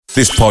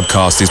This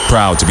podcast is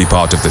proud to be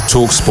part of the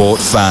TalkSport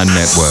Fan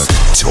Network.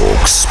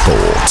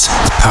 TalkSport.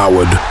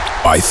 Powered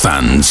by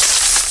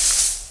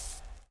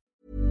fans.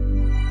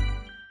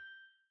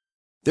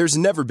 There's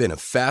never been a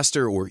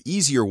faster or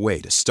easier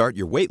way to start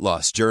your weight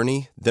loss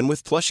journey than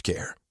with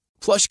PlushCare.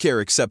 PlushCare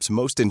accepts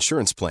most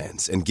insurance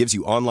plans and gives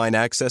you online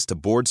access to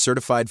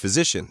board-certified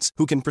physicians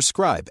who can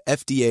prescribe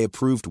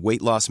FDA-approved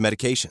weight loss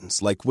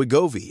medications like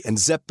Wegovy and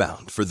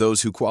Zepbound for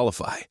those who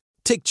qualify.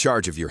 Take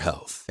charge of your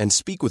health and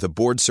speak with a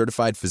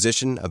board-certified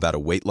physician about a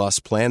weight loss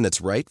plan that's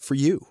right for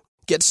you.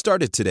 Get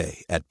started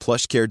today at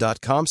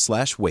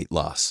plushcare.com/weight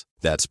loss.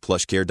 That's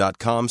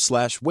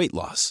plushcare.com/weight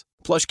loss.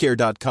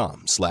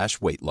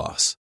 plushcare.com/weight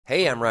loss.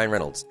 Hey, I'm Ryan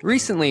Reynolds.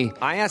 Recently,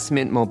 I asked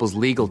Mint Mobile's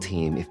legal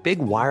team if big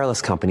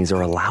wireless companies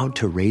are allowed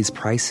to raise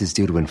prices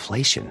due to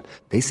inflation.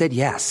 They said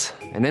yes.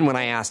 And then when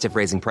I asked if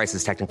raising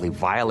prices technically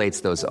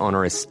violates those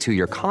onerous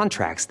two-year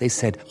contracts, they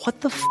said,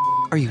 "What the f***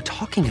 are you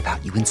talking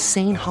about, you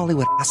insane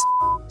Hollywood ass?"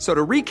 So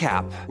to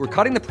recap, we're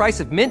cutting the price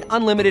of Mint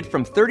Unlimited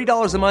from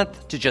 $30 a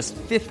month to just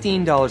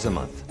 $15 a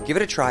month. Give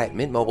it a try at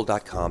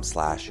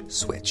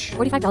mintmobile.com/switch.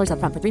 $45 up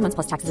front for 3 months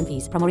plus taxes and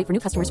fees. Promo rate for new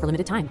customers for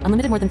limited time.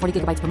 Unlimited more than 40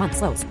 gigabytes per month.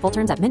 Slows full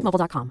terms at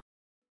mintmobile.com.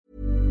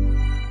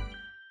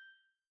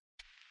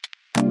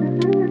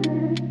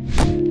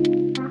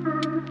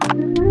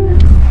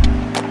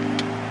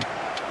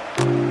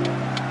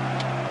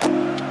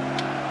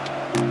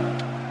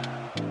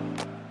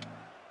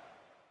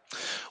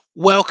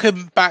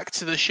 Welcome back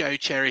to the show,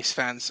 Cherries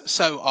fans.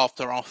 So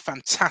after our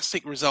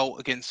fantastic result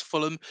against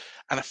Fulham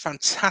and a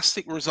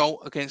fantastic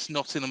result against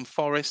Nottingham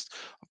Forest,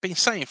 I've been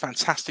saying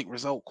fantastic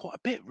result quite a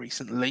bit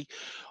recently,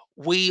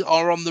 we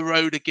are on the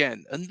road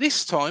again. And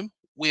this time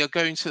we are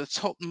going to the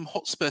Tottenham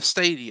Hotspur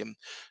Stadium,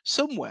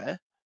 somewhere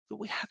that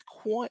we had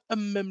quite a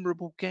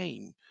memorable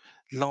game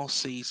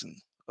last season.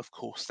 Of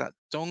course, that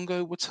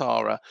Dongo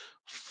Watara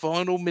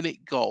final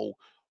minute goal,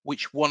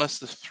 which won us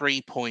the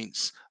 3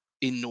 points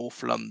in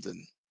North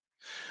London.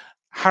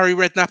 Harry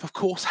Redknapp, of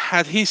course,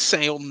 had his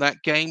say on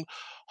that game.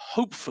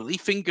 Hopefully,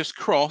 fingers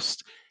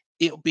crossed,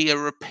 it'll be a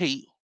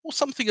repeat or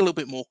something a little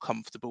bit more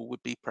comfortable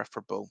would be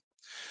preferable.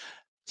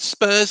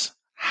 Spurs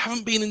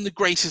haven't been in the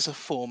greatest of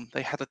form.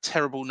 They had a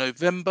terrible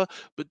November,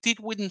 but did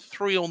win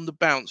 3 on the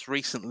bounce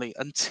recently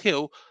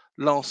until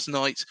last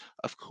night,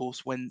 of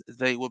course, when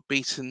they were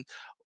beaten.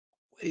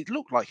 It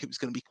looked like it was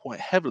going to be quite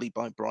heavily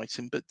by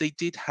Brighton, but they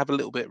did have a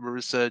little bit of a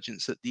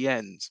resurgence at the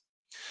end.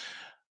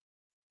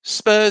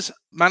 Spurs,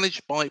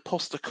 managed by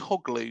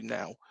Postecoglou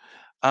now,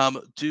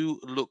 do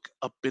look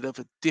a bit of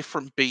a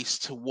different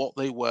beast to what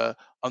they were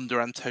under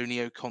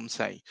Antonio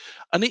Conte.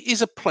 And it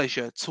is a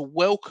pleasure to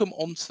welcome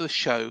onto the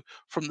show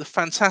from the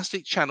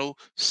fantastic channel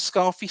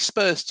Scarfey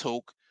Spurs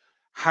Talk,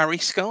 Harry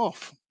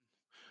Scarf.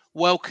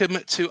 Welcome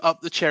to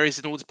Up the Cherries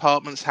in all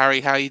departments, Harry.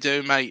 How you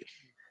doing, mate?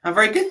 I'm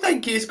very good,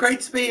 thank you. It's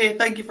great to be here.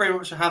 Thank you very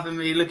much for having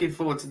me. Looking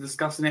forward to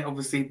discussing it.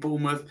 Obviously,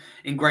 Bournemouth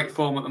in great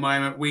form at the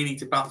moment. We need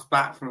to bounce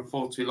back from a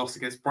 4-2 loss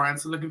against Brighton,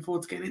 so looking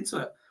forward to getting into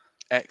it.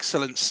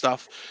 Excellent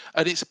stuff.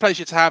 And it's a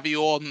pleasure to have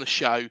you on the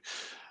show.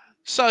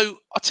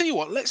 So I'll tell you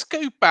what, let's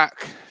go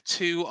back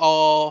to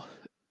our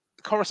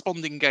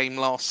corresponding game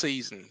last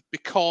season,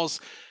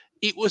 because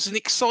it was an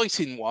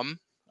exciting one.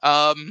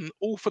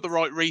 All for the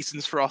right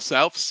reasons for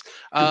ourselves.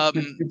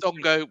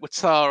 Dongo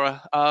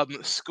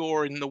Watara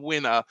scoring the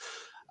winner.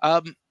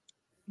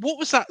 What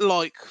was that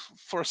like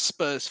for a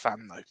Spurs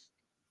fan, though?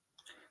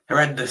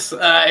 Horrendous.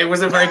 It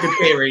was a very good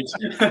period.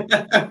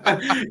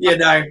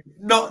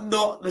 Not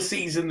the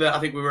season that I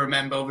think we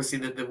remember. Obviously,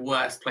 the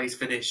worst place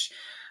finish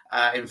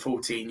in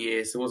 14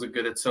 years. It wasn't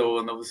good at all.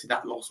 And obviously,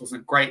 that loss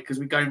wasn't great because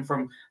we're going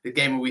from the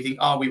game where we think,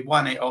 we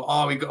won it,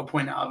 or we got a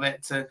point out of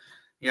it, to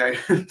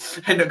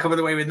end up coming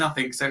away with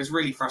nothing. So it was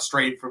really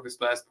frustrating from a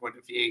Spurs point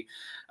of view.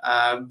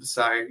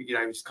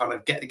 Just kind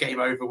of get the game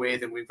over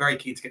with, and we're very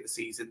keen to get the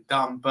season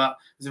done. But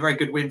it was a very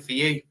good win for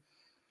you.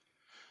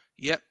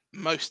 Yep,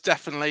 most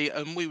definitely.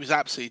 And we was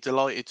absolutely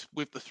delighted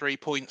with the 3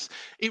 points.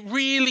 It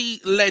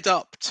really led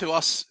up to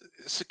us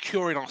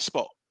securing our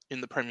spot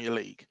in the Premier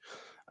League.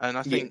 And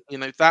I think,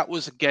 that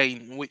was a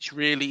game which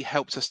really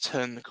helped us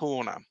turn the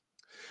corner.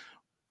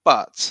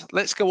 But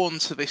let's go on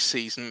to this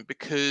season,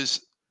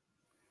 because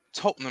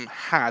Tottenham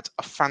had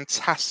a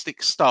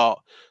fantastic start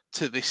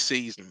to this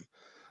season.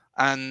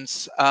 And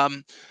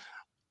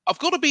I've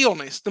got to be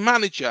honest, the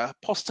manager,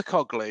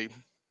 Postecoglou,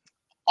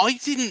 I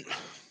think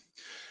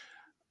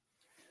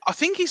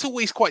it's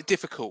always quite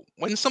difficult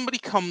when somebody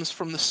comes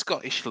from the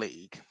Scottish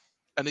League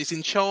and is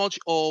in charge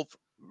of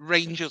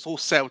Rangers or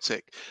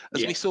Celtic,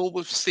 as we saw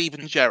with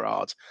Steven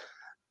Gerrard.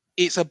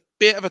 It's a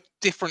bit of a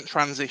different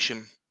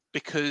transition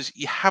because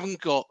you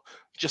haven't got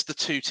just the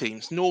two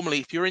teams. Normally,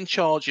 if you're in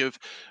charge of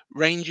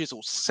Rangers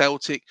or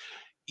Celtic,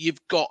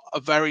 you've got a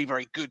very,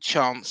 very good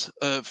chance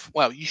of,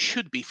 you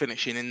should be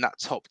finishing in that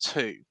top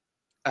two.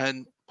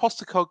 And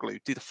Postecoglou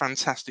did a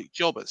fantastic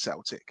job at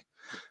Celtic.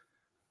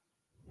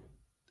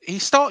 He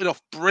started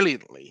off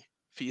brilliantly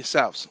for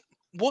yourselves.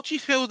 What do you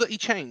feel that he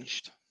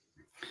changed?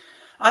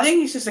 I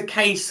think it's just a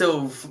case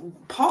of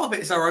part of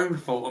it is our own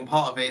fault and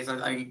part of it is,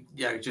 I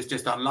think,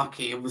 just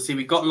unlucky. Obviously,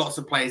 we got lots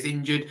of players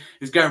injured. It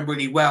was going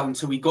really well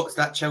until we got to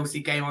that Chelsea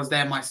game. I was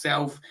there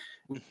myself.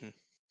 Mm-hmm.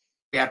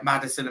 We had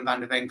Maddison and Van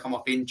der Ven come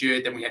off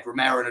injured. Then we had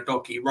Romero and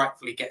Udogie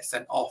rightfully get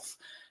sent off.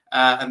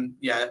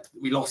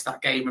 We lost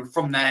that game. And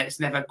from there, it's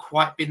never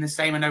quite been the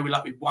same. I know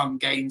we've won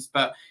games,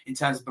 but in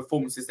terms of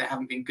performances, they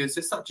haven't been good. So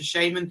it's such a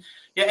shame. And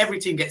every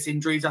team gets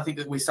injuries. I think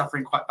that we're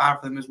suffering quite bad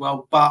for them as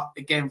well. But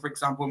again, for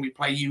example, when we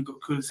play you've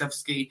got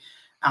Kulusevski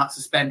out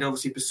suspended,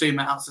 obviously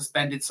Basuma out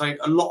suspended. So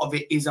a lot of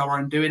it is our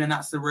own doing. And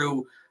that's the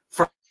real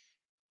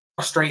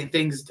frustrating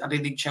things. I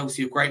didn't think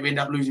Chelsea were great. We end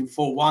up losing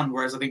 4-1,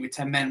 whereas I think with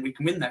 10 men, we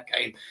can win that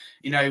game.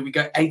 We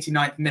go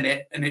 89th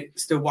minute and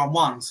it's still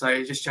 1-1. So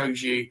it just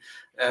shows you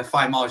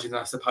fine margins,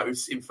 I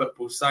suppose, in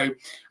football. So I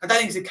don't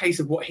think it's a case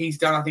of what he's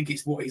done. I think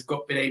it's what he's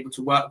been able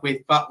to work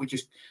with. But we're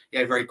just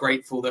very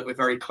grateful that we're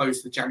very close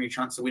to the January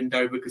transfer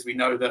window because we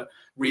know that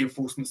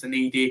reinforcements are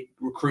needed,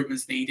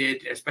 recruitment's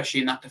needed, especially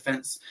in that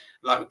defence.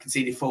 Like we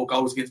conceded 4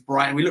 goals against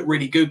Brighton. We look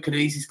really good. Could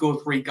have easily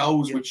scored 3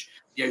 goals, which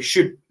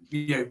should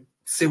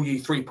seal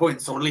you 3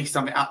 points or at least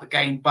something out the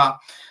game. But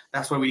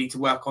that's where we need to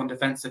work on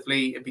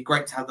defensively. It'd be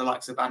great to have the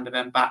likes of Van der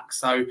Ven back.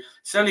 So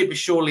slowly but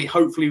surely,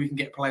 hopefully we can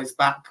get players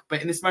back.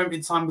 But in this moment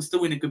in time, we're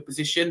still in a good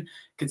position,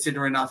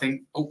 considering, I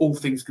think, all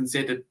things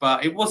considered.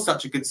 But it was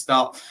such a good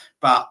start.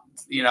 But,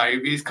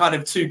 it's kind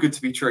of too good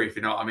to be true, if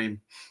you know what I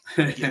mean.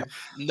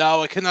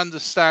 No, I can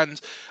understand.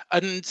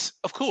 And,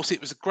 of course,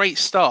 it was a great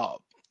start,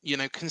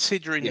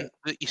 considering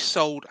that you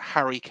sold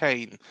Harry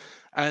Kane.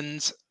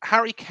 And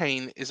Harry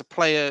Kane is a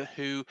player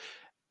who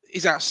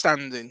is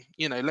outstanding.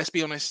 Let's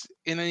be honest,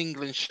 in an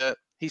England shirt,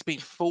 he's been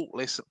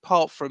faultless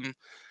apart from,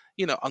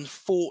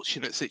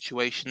 unfortunate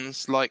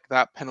situations like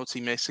that penalty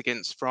miss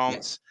against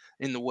France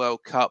in the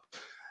World Cup.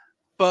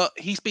 But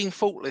he's been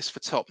faultless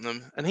for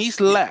Tottenham and he's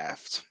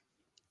left.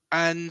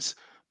 And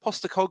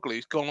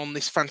Postecoglou's gone on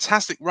this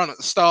fantastic run at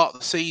the start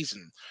of the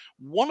season.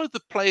 One of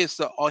the players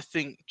that I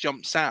think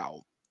jumps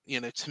out,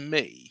 to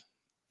me,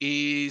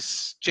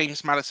 is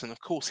James Maddison. Of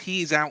course,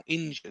 he is out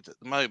injured at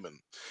the moment.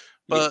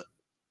 But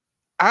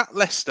at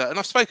Leicester, and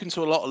I've spoken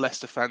to a lot of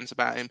Leicester fans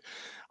about him,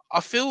 I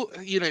feel,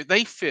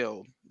 they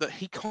feel that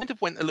he kind of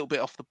went a little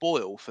bit off the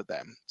boil for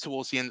them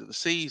towards the end of the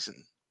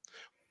season.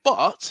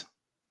 But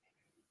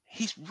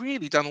he's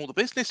really done all the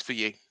business for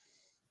you.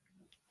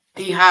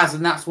 He has,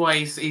 and that's why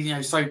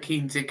he's so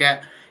keen to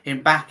get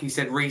him back. He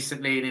said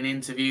recently in an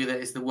interview that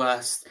it's the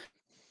worst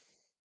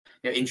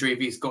injury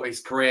he's got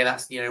his career.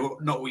 That's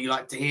not what you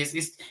like to hear.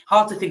 It's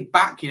hard to think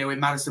back. When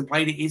Maddison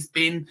played, it's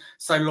been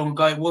so long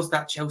ago. It was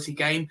that Chelsea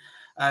game.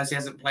 So he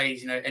hasn't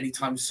played,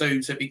 anytime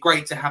soon. So it'd be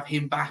great to have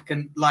him back.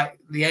 And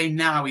the aim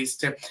now is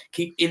to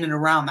keep in and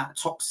around that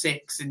top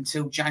 6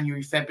 until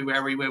January,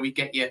 February, where we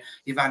get your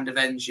Van der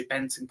Vens, your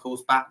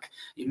Bentancurs back,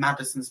 your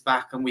Maddison's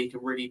back, and we can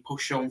really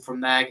push on from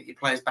there, get your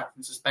players back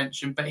from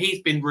suspension. But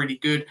he's been really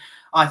good.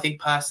 I think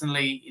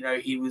personally,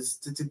 he was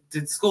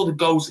to score the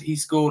goals that he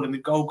scored and the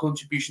goal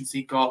contributions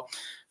he got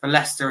for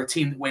Leicester, a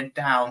team that went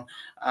down,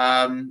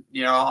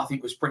 I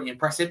think was pretty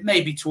impressive.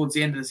 Maybe towards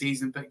the end of the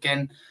season, but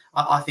again,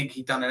 I think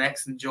he'd done an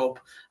excellent job.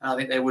 And I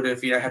think they would have,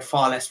 had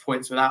far less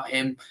points without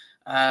him.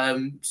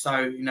 I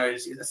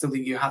still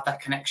think you have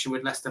that connection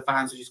with Leicester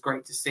fans, which is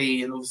great to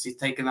see, and obviously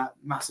taken that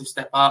massive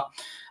step up.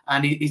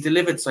 And he's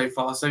delivered so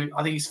far. So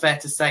I think it's fair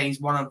to say he's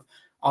one of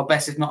our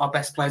best, if not our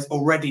best players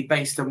already,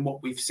 based on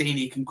what we've seen.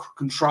 He can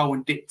control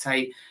and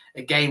dictate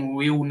a game.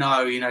 We all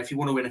know, if you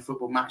want to win a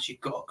football match, you've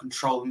got to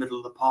control the middle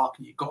of the park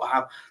and you've got to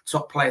have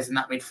top players in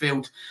that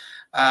midfield.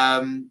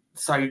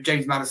 So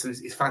James Maddison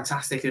is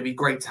fantastic. It'd be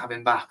great to have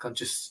him back. I'm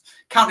just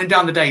counting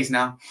down the days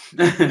now.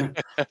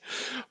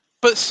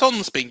 But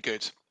Son's been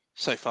good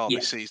so far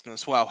this season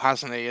as well,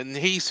 hasn't he? And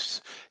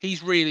he's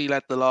really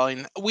led the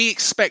line. We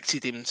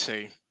expected him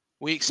to.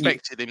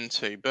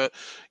 But,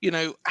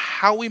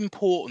 how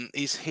important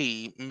is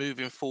he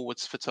moving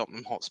forwards for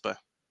Tottenham Hotspur?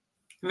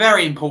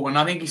 Very important.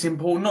 I think it's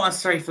important, not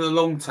necessarily for the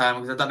long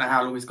term, because I don't know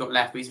how long he's got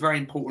left, but he's very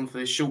important for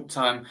the short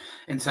term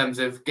in terms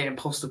of getting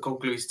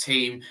Postecoglou's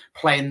team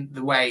playing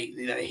the way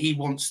he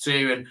wants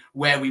to and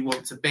where we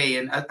want to be.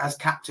 And as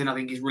captain, I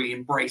think he's really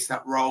embraced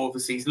that role.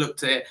 Obviously, he's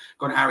looked at it,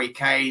 got Harry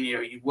Kane,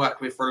 you've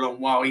worked with for a long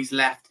while. He's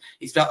left.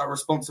 He's felt that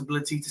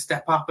responsibility to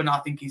step up, and I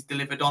think he's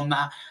delivered on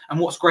that. And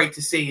what's great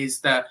to see is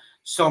that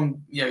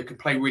Son, can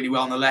play really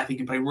well on the left. He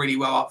can play really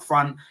well up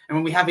front. And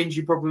when we have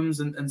injury problems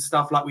and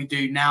stuff like we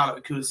do now,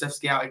 like with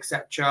Kulusevski out,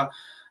 etc.,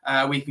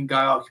 we can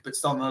go, we can put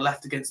Son on the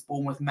left against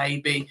Bournemouth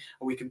maybe,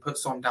 or we can put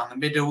Son down the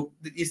middle.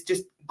 It's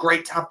just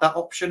great to have that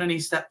option, and he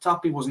stepped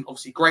up. He wasn't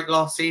obviously great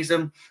last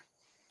season.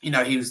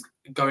 He was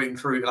going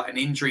through an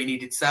injury,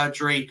 needed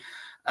surgery.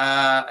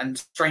 And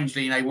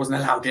strangely, he wasn't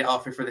allowed it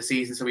halfway through the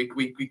season. So we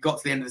got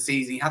to the end of the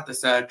season, he had the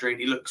surgery,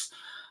 and he looks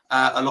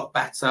a lot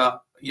better.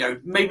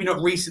 Maybe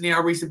not recently,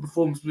 our recent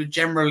performance, but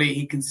generally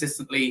he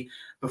consistently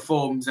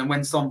performs. And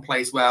when Son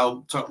plays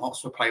well, Tottenham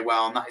Hotspur play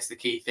well, and that is the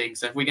key thing.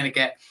 So if we're going to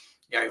get,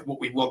 what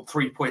we want,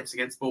 3 points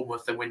against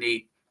Bournemouth, then we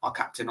need our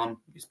captain on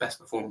his best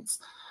performance.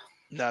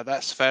 No,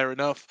 that's fair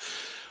enough.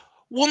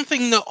 One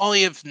thing that I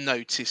have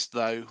noticed,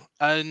 though,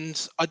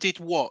 and I did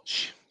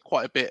watch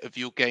quite a bit of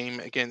your game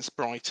against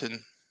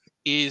Brighton,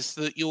 is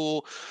that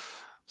you're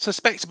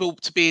susceptible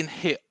to being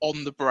hit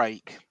on the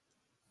break,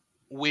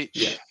 Yeah,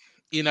 which,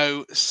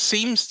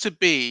 seems to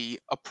be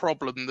a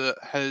problem that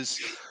has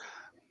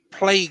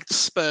plagued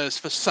Spurs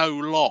for so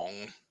long.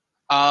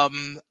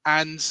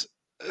 And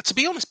to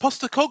be honest,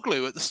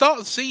 Postecoglou at the start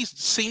of the season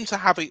seemed to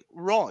have it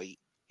right.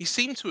 He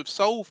seemed to have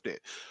solved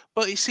it,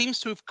 but it seems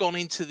to have gone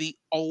into the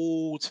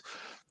old.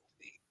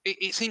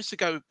 It seems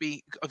to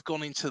have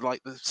gone into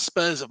like the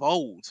Spurs of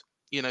old.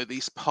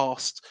 These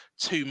past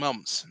 2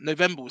 months.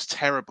 November was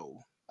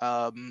terrible.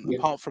 yeah,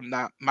 Apart from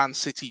that Man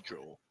City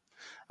draw,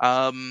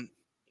 um,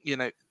 you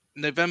know,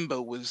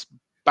 November was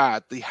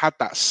bad. They had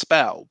that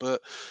spell,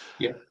 but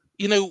yeah.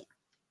 you know,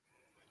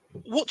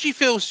 what do you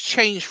feel has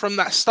changed from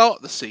that start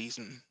of the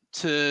season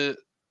to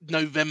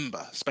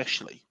November,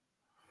 especially?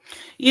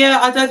 Yeah,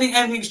 I don't think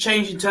anything's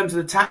changed in terms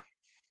of the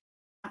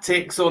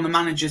tactics or the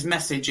manager's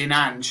message in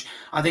Ange.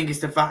 I think it's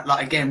the fact,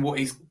 like, again, what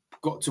he's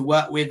got to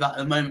work with at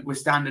the moment. We're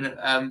standing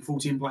at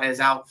 14 players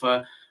out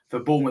for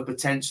Bournemouth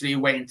potentially,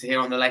 waiting to hear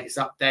on the latest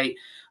update.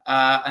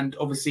 And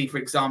obviously, for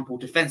example,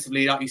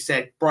 defensively, like you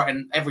said,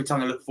 Brighton, every time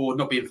they look forward,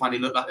 not being funny,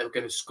 looked like they were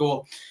going to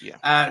score.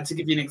 Yeah. To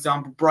give you an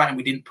example, Brighton,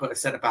 we didn't put a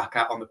centre-back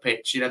out on the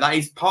pitch. That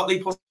is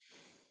partly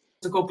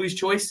Postecoglou's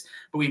choice,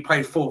 but we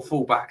played 4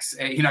 fullbacks,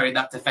 in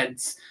that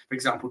defence. For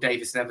example,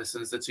 Davis and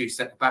Everson as the 2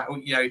 centre-back.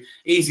 He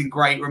isn't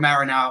great.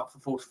 Romero now out for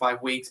 4 to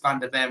 5 weeks. Van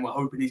der Ven, we're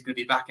hoping he's going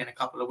to be back in a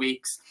couple of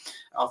weeks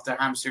after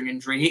a hamstring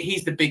injury.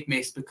 He's the big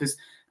miss because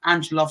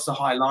Ange loves the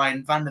high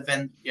line. Van der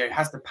Ven,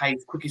 has the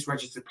pace, quickest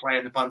registered player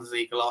in the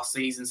Bundesliga last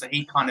season, so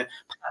he kind of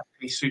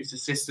perfectly suits the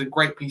system.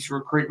 Great piece of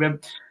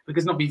recruitment.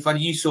 Because not being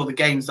funny, you saw the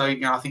games, though.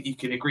 I think you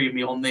can agree with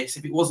me on this.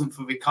 If it wasn't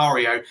for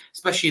Vicario,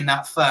 especially in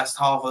that first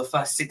half or the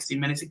first 60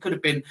 minutes, it could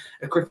have been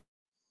a cricket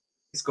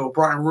score.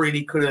 Brighton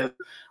really could have,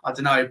 I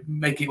don't know,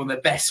 make it one of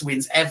the best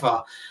wins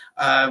ever.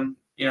 Not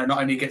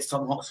only against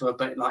Tottenham Hotspur,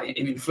 but like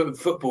in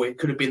football, it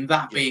could have been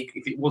that big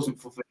if it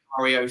wasn't for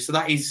Vicario. So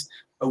that is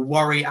a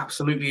worry,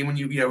 absolutely. And when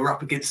we're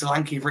up against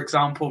Solanke, for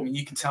example, I mean,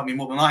 you can tell me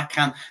more than I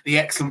can the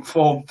excellent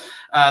form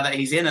that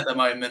he's in at the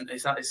moment.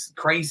 It's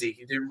crazy.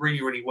 He's doing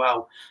really, really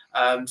well.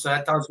 So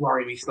that does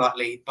worry me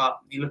slightly. But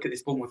you look at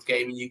this Bournemouth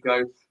game and you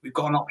go, we've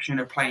got an option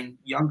of playing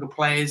younger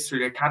players through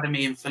the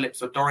academy in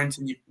Phillips or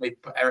Dorrington. You maybe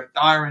put Eric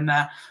Dyer in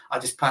there. I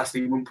just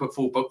personally wouldn't put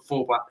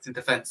fullbacks in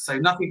defence. So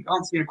nothing,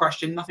 answering your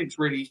question, nothing's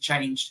really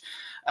changed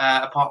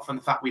apart from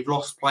the fact we've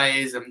lost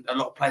players and a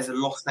lot of players have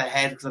lost their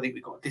head because I think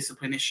we've got a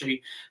discipline issue.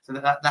 So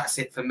that's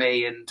it for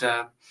me. And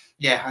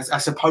I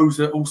suppose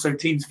that also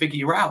teams figure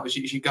you out as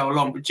you go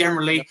along. But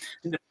generally,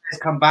 the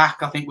players come back,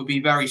 I think we'll be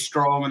very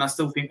strong. And I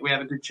still think we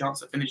have a good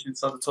chance of finishing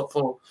inside the top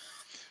 4.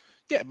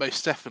 Yeah,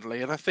 most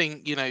definitely. And I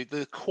think,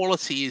 the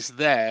quality is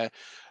there.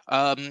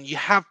 You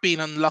have been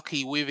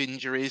unlucky with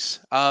injuries.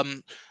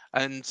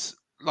 And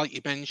like you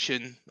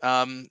mentioned,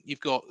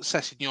 you've got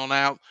Sessegnon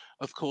out.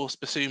 Of course,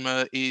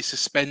 Basuma is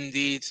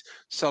suspended.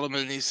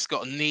 Solomon has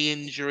got a knee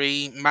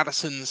injury.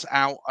 Madison's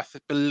out,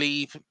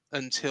 believe,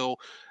 until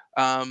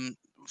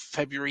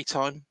February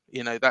time.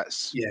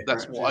 That's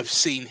Correct, what I've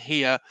seen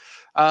here.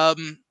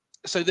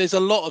 So there's a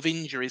lot of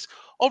injuries.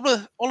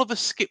 Oliver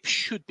Skip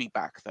should be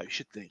back, though,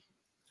 shouldn't he?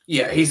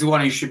 Yeah, he's the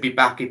one who should be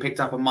back. He picked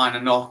up a minor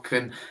knock,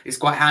 and it's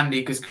quite handy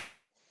because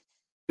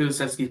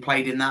Kulusevski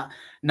played in that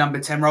number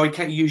 10 role.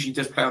 He usually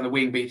does play on the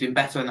wing, but he's been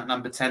better in that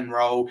number 10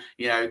 role,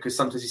 because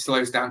sometimes he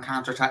slows down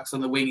counter-attacks on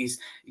the wing. He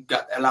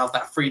allows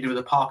that freedom of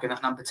the park in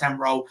that number 10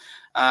 role.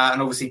 And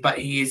obviously, but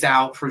he is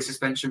out through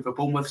suspension for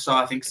Bournemouth, so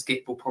I think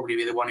Skip will probably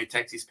be the one who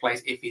takes his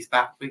place if he's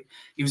back. But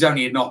he was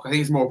only a knock. I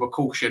think it's more of a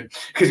caution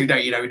because we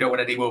don't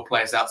want any more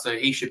players out, so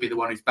he should be the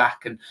one who's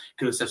back, and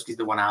Kulusevski's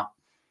the one out.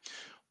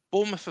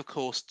 Bournemouth, of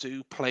course,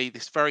 do play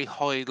this very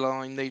high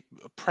line. They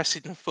press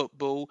it in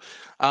football,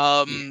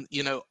 and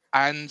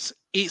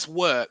it's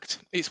worked.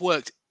 It's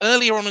worked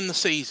earlier on in the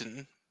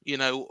season.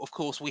 Of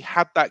course, we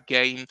had that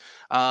game.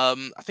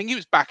 I think it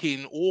was back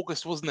in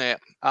August, wasn't it?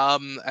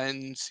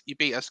 And you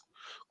beat us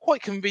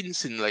quite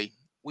convincingly.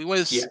 We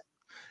was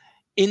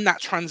in that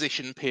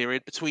transition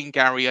period between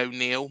Gary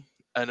O'Neill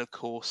and, of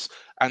course,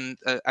 and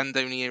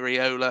Andoni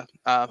Iraola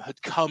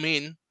had come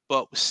in,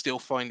 but was still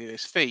finding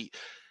his feet.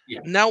 Yeah.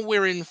 Now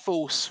we're in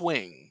full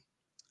swing.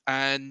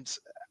 And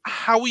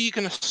how are you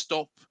going to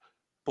stop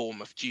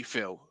Bournemouth, do you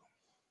feel?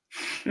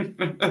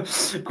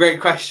 Great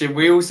question.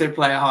 We also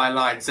play a high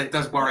line, so it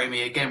does worry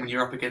me again when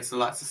you're up against the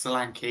likes of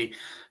Solanke.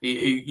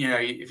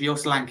 If you're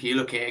Solanke, you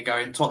look at it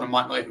going, Tottenham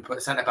might not even put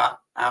a centre back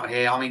out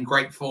here. I'm in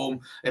great form.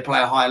 They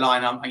play a high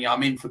line.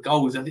 I'm in for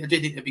goals. I do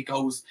think there'd be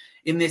goals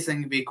in this. I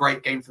think it'd be a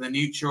great game for the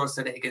neutral. I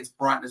said it against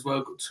Brighton as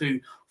well. Got 2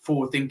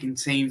 forward-thinking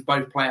teams,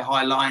 both play a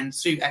high line,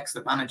 2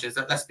 excellent managers.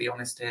 Let's be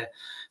honest here.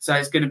 So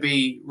it's going to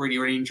be really,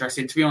 really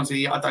interesting. To be honest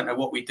with you, I don't know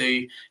what we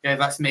do. If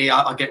that's me,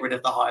 I get rid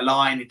of the high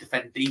line,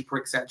 defend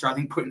deeper, etc. I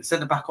think putting the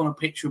centre back on a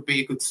pitch would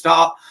be a good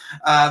start.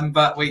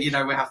 But we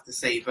have to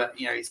see. But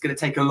it's going to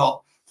take a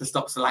lot to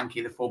stop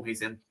Solanke, the form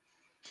he's in.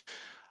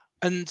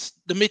 And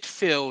the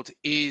midfield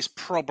is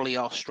probably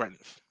our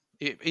strength.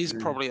 It is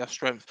probably our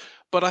strength.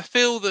 But I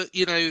feel that,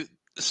 the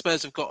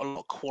Spurs have got a lot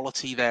of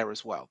quality there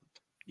as well.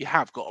 You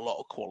have got a lot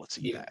of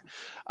quality Yeah.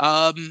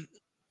 there.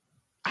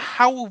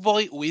 How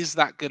vital is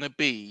that going to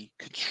be,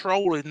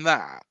 controlling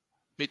that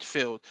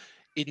midfield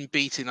in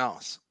beating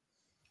us?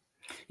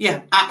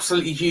 Yeah,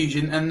 absolutely huge,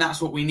 and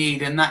that's what we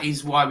need, and that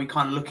is why we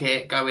kind of look at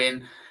it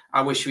going,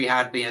 I wish we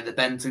had the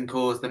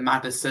Bentancurs, the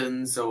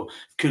Madisons, or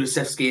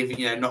Kulusevski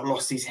if not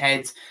lost his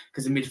head,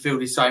 because the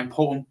midfield is so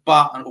important,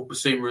 or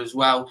Basuma as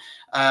well.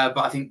 But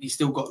I think you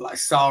still got like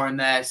Sarr in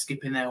there,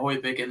 skipping there,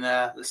 Højbjerg and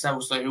the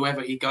Celso,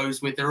 whoever he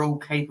goes with, they're all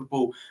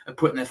capable of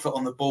putting their foot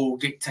on the ball,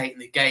 dictating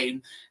the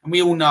game. And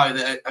we all know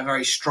that a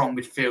very strong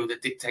midfield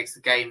that dictates the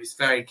game is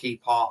a very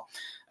key part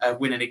of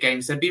winning a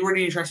game. So it'd be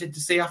really interesting to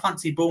see. I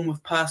fancy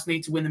Bournemouth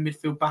personally to win the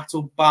midfield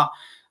battle, but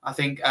I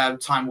think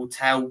time will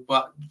tell.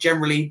 But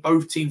generally,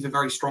 both teams are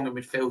very strong in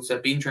midfield, so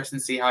it'd be interesting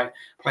to see how it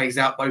plays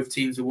out. Both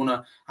teams will want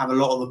to have a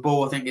lot of the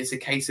ball. I think it's a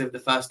case of the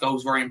first goal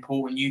is very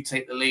important. You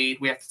take the lead.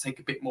 We have to take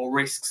a bit more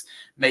risks.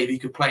 Maybe you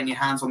could play in your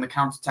hands on the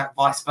counter-attack,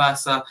 vice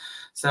versa.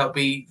 So it'll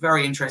be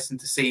very interesting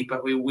to see.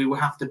 But we will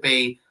have to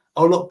be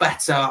a lot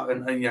better,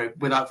 and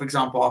without, for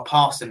example, our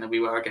passing than we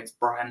were against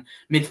Brighton.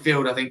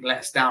 Midfield, I think, let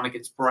us down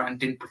against Brighton.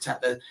 Didn't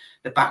protect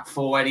the back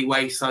four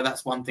anyway. So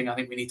that's one thing I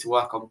think we need to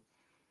work on.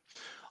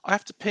 I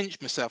have to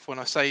pinch myself when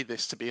I say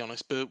this, to be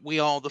honest, but we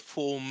are the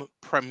form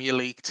Premier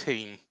League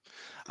team.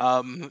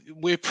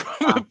 We're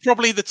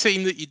probably the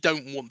team that you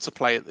don't want to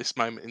play at this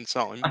moment in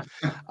time.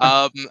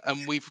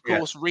 And we've, of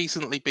course,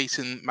 recently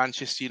beaten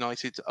Manchester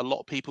United. A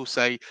lot of people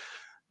say,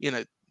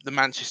 the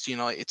Manchester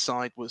United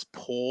side was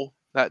poor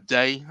that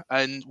day.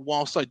 And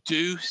whilst I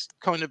do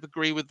kind of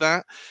agree with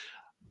that,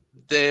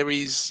 there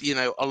is,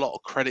 a lot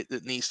of credit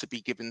that needs to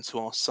be given to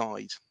our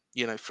side.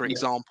 For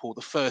example,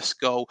 the first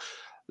goal,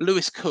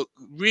 Lewis Cook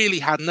really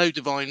had no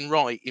divine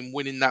right in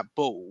winning that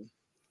ball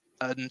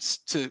and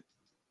to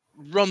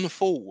run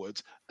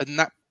forward, and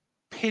that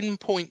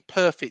pinpoint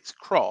perfect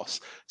cross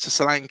to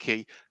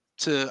Solanke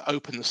to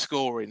open the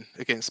scoring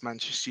against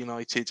Manchester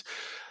United.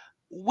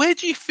 Where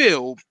do you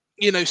feel,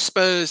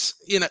 Spurs,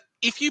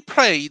 if you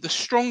play the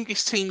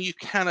strongest team you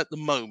can at the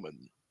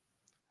moment,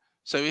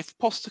 so if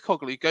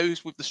Postecoglou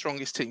goes with the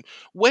strongest team,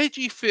 where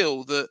do you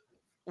feel that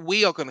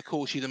we are going to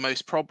cause you the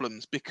most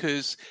problems?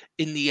 Because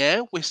in the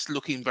air, we're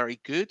looking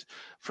very good.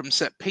 From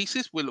set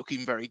pieces, we're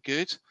looking very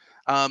good.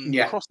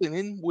 Crossing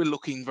in, we're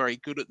looking very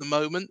good at the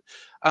moment.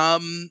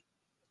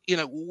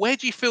 Where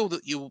do you feel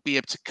that you will be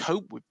able to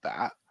cope with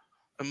that?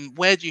 And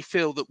where do you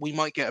feel that we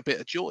might get a bit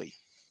of joy?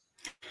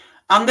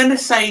 I'm going to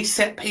say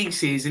set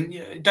pieces, and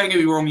don't get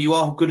me wrong, you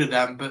are good at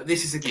them, but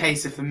this is a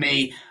case of, for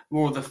me,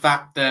 more of the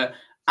fact that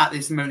at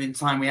this moment in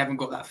time, we haven't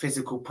got that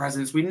physical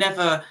presence. We've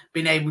never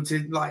been able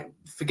to,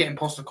 forgetting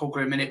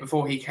Postecoglou a minute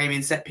before he came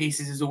in, set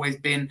pieces has always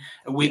been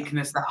a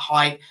weakness, that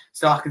height.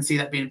 So I can see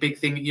that being a big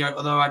thing.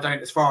 Although I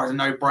don't, as far as I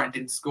know, Brighton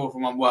didn't score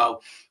from one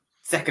well.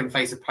 Second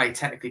phase of play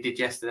technically did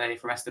yesterday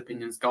from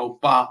Estepinan's goal,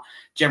 but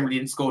generally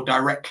didn't score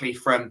directly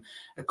from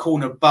a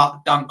corner.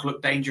 But Dunk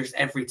looked dangerous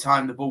every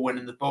time the ball went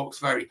in the box.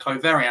 Very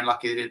close, very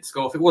unlucky they didn't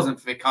score. If it wasn't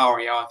for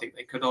Vicario, I think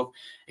they could have.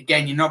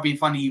 Again, you're not being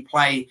funny. You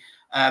play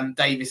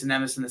Davis and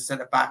Emerson as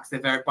centre backs.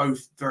 They're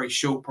both very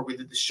short, probably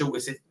the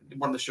shortest,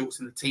 one of the shortest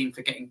in the team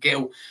for getting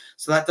Gill.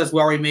 So that does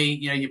worry me.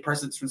 Your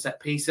presence from set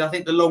pieces. I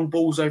think the long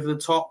balls over the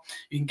top,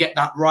 you can get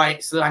that right.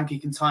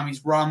 Solanke can time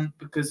his run,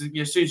 because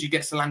as soon as you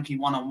get Solanke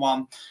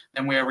one-on-one,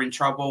 then we are in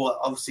trouble.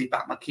 Obviously,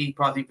 back my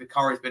keeper. I think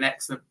Vicario's been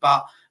excellent,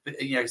 but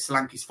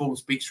Solanke's form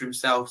speaks for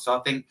himself. So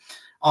I think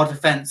our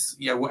defence,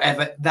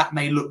 whatever that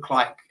may look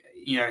like,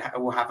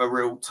 will have a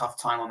real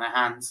tough time on their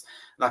hands.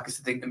 Like I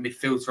said, I think the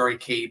midfield's very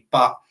key,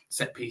 but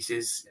set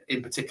pieces,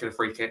 in particular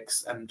free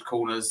kicks and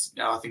corners,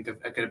 I think are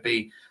going to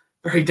be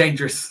very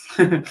dangerous.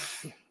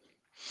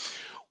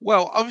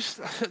 Well, I was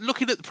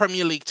looking at the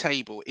Premier League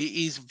table. It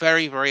is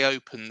very, very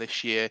open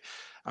this year.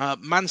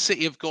 Man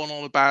City have gone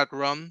on a bad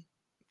run.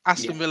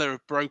 Aston Villa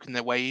have broken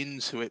their way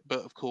into it, but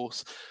of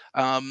course,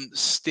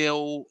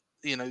 still,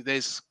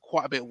 there's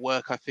quite a bit of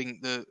work I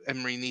think that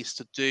Emery needs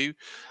to do.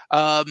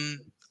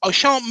 I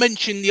shan't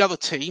mention the other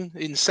team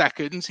in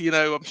seconds.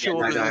 I'm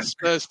sure the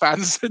Spurs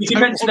fans. You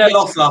mentioned their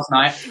loss last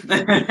night.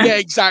 Yeah,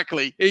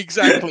 exactly.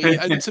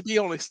 And to be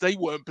honest, they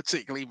weren't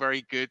particularly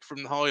very good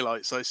from the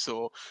highlights I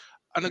saw.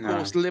 And of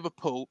course,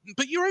 Liverpool.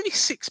 But you're only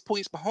 6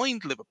 points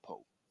behind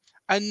Liverpool.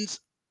 And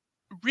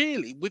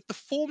really, with the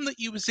form that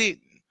you was in,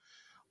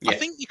 I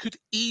think you could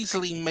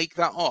easily make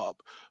that up.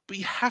 But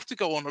you have to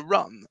go on a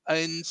run.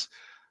 And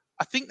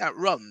I think that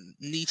run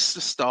needs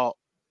to start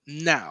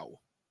now.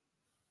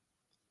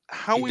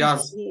 How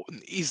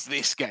important is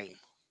this game?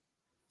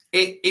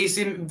 It is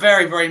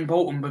very, very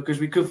important,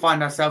 because we could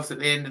find ourselves at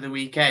the end of the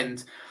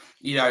weekend,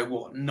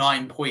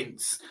 9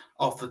 points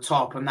off the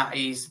top, and that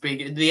is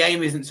big. The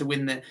aim isn't to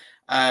win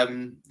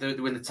win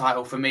the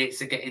title. For me, it's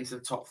to get into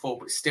the top four,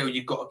 but still,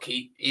 you've got to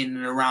keep in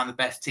and around the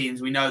best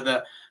teams. We know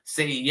that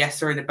City, yes,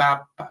 they're in a bad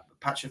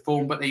patch of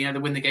form, but they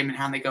win the game in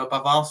hand. They go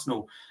above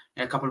Arsenal,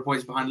 a couple of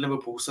points behind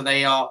Liverpool, so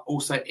they are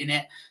also in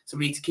it. So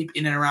we need to keep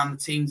in and around the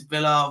teams.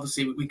 Villa,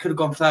 obviously, we could have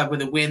gone third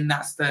with a win.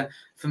 That's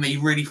for me,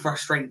 really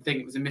frustrating thing.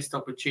 It was a missed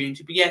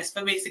opportunity. But yes,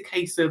 for me, it's a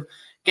case of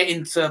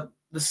getting to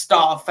the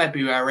start of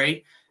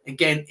February.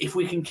 Again, if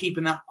we can keep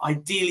in that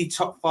ideally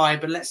top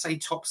 5, but let's say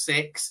top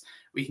 6,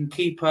 we can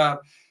keep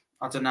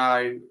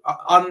under,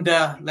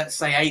 let's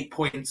say 8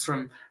 points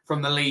from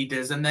the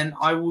leaders, and then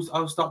I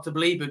will start to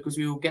believe it, because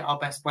we will get our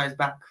best players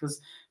back.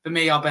 Because for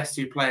me, our best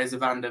 2 players are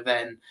Van der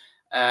Ven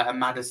and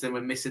Maddison.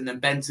 We're missing them.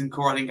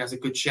 Bentancur, I think, has a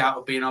good shout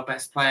of being our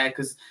best player,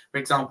 because, for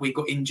example, we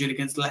got injured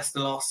against Leicester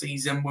last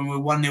season when we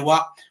were 1-0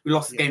 up. We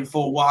lost the game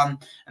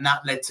 4-1, and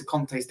that led to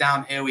Conte's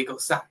downhill. We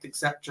got sacked,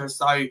 etc.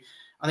 So I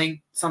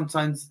think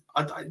sometimes,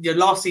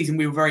 last season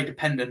we were very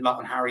dependent, like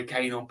on Harry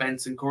Kane or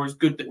Bentancur. It's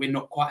good that we're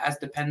not quite as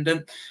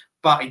dependent,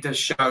 but it does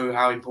show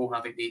how important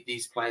I think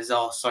these players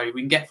are. So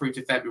we can get through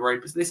to February,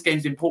 but this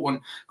game's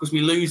important, because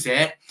we lose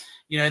it.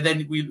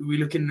 Then we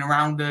looking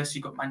around us.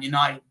 You've got Man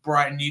United,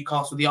 Brighton,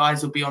 Newcastle. The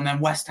eyes will be on them.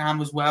 West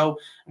Ham as well.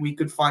 And we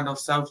could find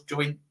ourselves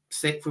joint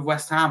 6th with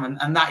West Ham.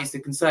 And that is the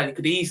concern. It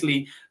could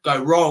easily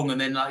go wrong.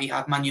 And then you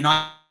have Man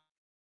United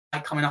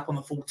coming up on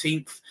the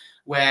 14th,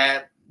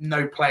 where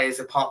no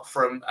players apart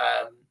from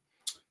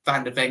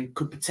Van der Ven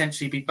could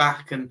potentially be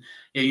back. And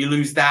you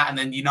lose that, and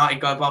then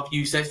United go above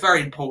you. So it's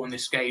very important,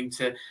 this game,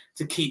 to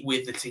keep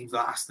with the teams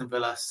like Aston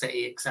Villa,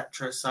 City,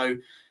 etc. So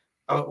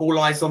all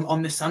eyes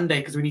on this Sunday,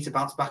 because we need to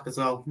bounce back as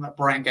well. That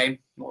Brighton game,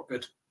 not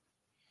good.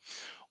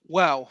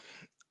 Well,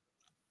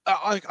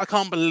 I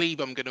can't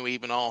believe I'm going to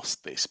even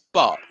ask this,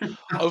 but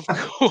of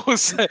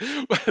course,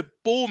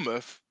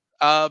 Bournemouth,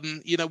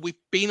 we've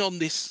been on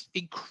this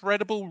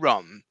incredible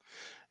run,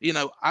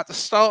 at the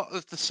start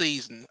of the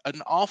season,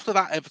 and after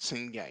that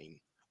Everton game,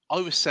 I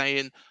was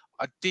saying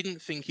I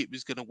didn't think it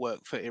was going to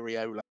work for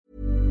Iriola.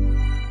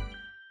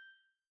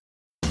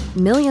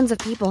 Millions of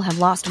people have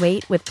lost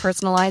weight with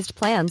personalized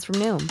plans from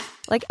Noom.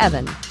 Like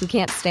Evan, who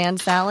can't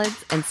stand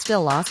salads and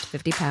still lost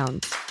 50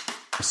 pounds.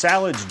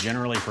 Salads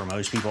generally for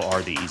most people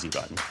are the easy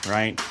button,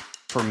 right?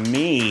 For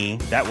me,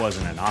 that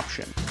wasn't an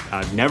option.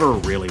 I never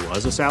really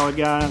was a salad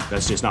guy.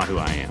 That's just not who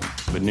I am.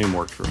 But Noom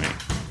worked for me.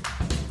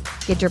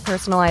 Get your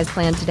personalized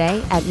plan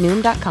today at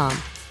Noom.com.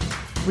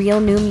 Real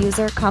Noom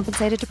user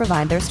compensated to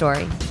provide their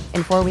story.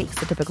 In 4 weeks,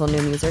 the typical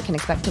Noom user can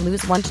expect to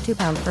lose 1 to 2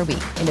 pounds per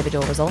week.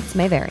 Individual results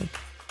may vary.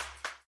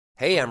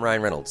 Hey, I'm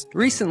Ryan Reynolds.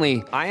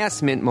 Recently, I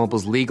asked Mint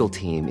Mobile's legal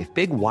team if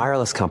big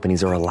wireless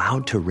companies are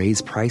allowed to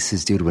raise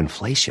prices due to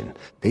inflation.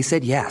 They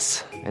said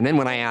yes. And then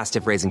when I asked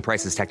if raising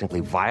prices technically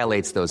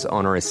violates those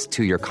onerous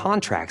 2-year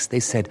contracts, they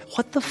said,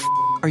 "What the f***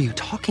 are you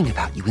talking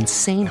about, you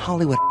insane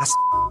Hollywood ass?"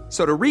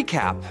 So to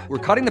recap, we're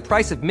cutting the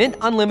price of Mint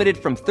Unlimited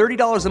from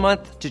 $30 a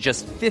month to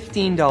just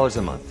 $15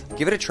 a month.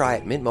 Give it a try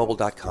at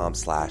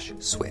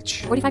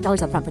mintmobile.com/switch.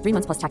 $45 up front for 3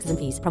 months plus taxes and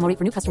fees. Promo rate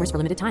for new customers for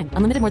limited time.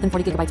 Unlimited more than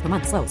 40 gigabytes per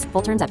month. Slows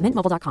full terms at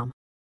mintmobile.com.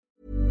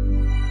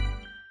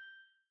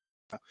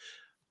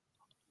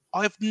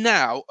 I've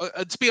now,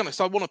 to be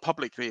honest, I want to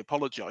publicly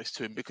apologise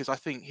to him, because I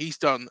think he's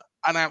done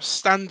an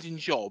outstanding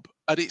job.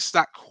 And it's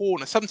that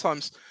corner.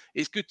 Sometimes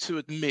it's good to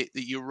admit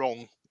that you're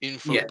wrong in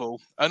football.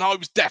 Yeah. And I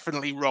was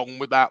definitely wrong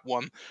with that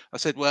one. I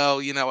said,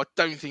 well, I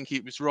don't think he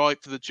was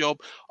right for the job.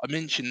 I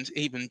mentioned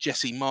even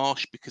Jesse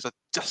Marsch, because I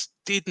just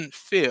didn't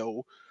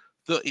feel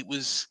that it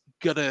was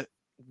going to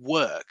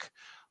work.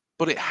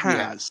 But it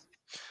has.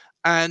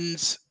 Yeah.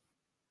 And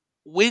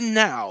we're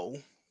now...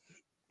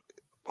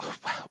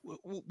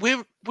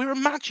 We're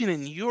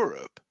imagining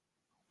Europe.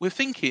 We're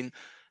thinking,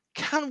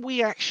 can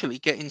we actually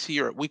get into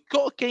Europe? We've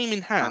got a game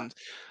in hand.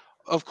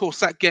 Of course,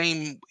 that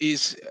game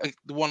is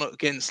the one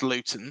against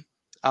Luton.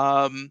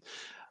 But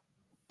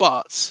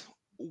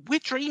we're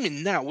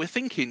dreaming now. We're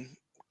thinking,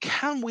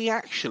 can we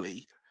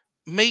actually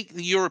make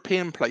the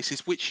European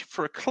places, which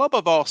for a club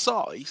of our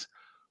size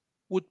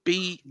would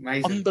be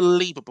amazing.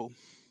 Unbelievable.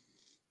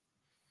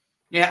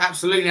 Yeah,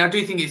 absolutely. I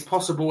do think it's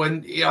possible.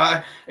 And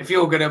if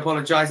you're going to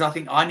apologise, I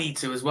think I need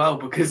to as well,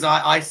 because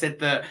I said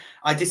that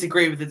I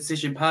disagree with the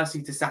decision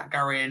personally to sack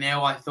Gary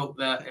O'Neill. I thought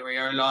that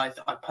Iriola,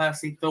 I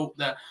personally thought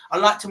that I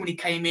liked him when he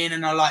came in,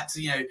 and I liked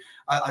to,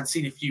 I'd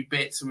seen a few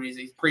bits from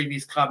his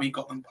previous club. He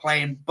got them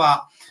playing,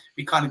 but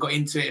we kind of got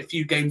into it a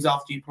few games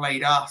after you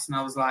played us. And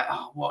I was like,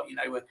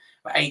 we're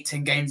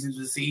 8-10 games into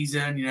the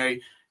season.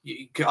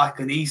 I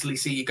can easily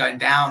see you going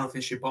down or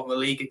finishing bottom of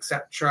the league,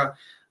 etc.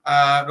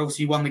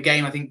 Obviously, you won the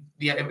game. I think,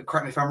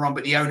 correct me if I'm wrong,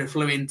 but the owner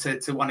flew into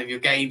one of your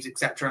games,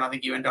 etc. And I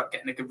think you end up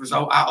getting a good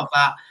result out of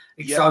that.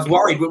 Yep. So I was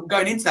worried, but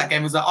going into that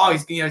game, I was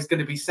like, he's going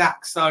to be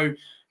sacked. So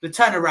the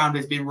turnaround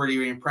has been really,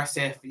 really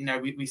impressive.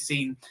 We've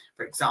seen,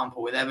 for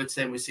example, with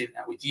Everton, we've seen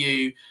that with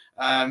you,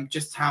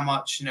 just how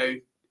much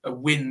a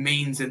win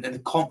means and the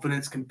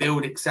confidence can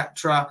build,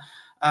 etc.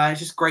 It's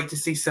just great to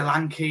see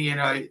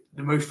Solanke,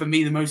 for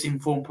me, the most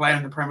informed player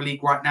in the Premier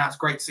League right now. It's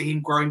great to see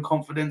him growing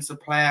confidence. A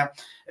player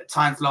at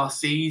times last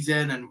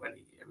season and when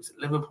he was at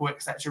Liverpool,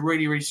 etc.,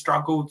 really, really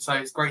struggled. So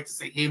it's great to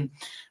see him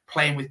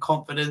playing with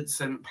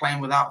confidence and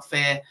playing without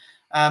fear.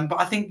 But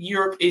I think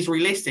Europe is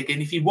realistic.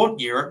 And if you want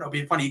Europe, that'll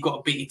be funny. You've got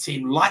to beat a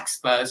team like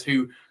Spurs,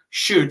 who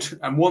should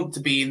and want to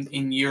be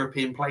in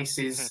European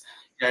places,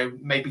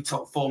 maybe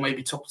top 4,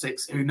 maybe top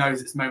 6. Who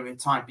knows? It's a moment in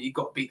time. But you've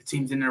got to beat the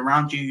teams in and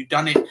around you who've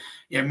done it.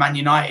 Man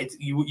United,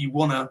 you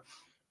want to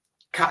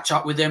catch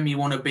up with them. You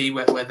want to be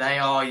where they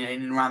are,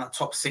 in and around that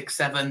top 6,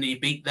 7. You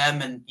beat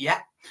them. And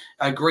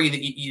I agree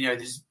that,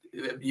 there's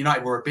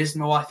United were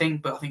abysmal, I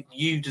think, but I think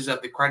you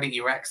deserve the credit.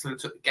 You were excellent,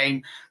 took the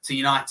game to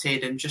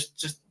United, and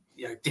just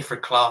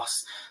different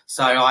class.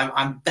 So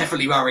I'm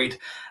definitely worried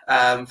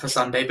for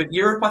Sunday. But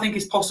Europe, I think,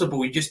 is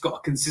possible. You just got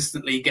to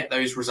consistently get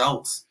those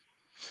results.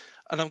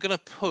 And I'm going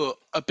to put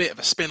a bit of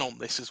a spin on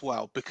this as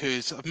well,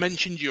 because I've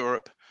mentioned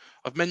Europe.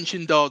 I've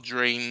mentioned our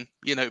dream.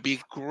 It'd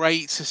be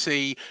great to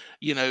see,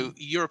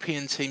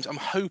 European teams. I'm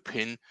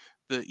hoping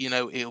that,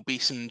 it'll be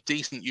some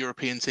decent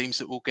European teams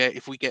that we'll get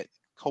if we get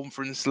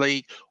Conference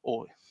League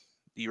or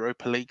the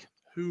Europa League.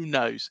 Who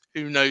knows?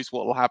 Who knows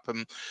what will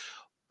happen?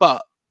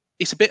 But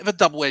it's a bit of a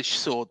double-edged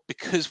sword,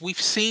 because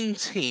we've seen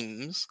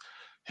teams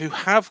who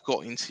have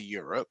got into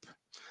Europe.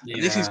 Yeah.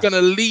 And this is going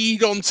to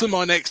lead on to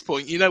my next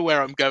point. You know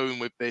where I'm going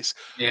with this.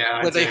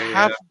 Where they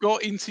have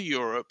got into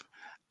Europe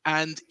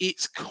and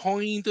it's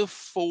kind of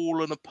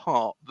fallen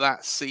apart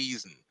that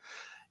season.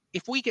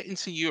 If we get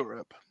into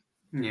Europe,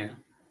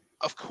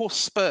 of course,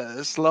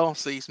 Spurs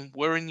last season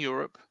were in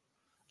Europe,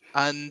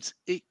 and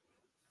it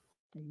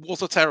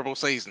was a terrible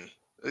season.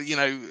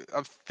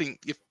 I think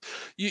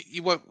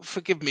you won't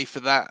forgive me for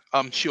that,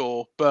 I'm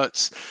sure.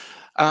 But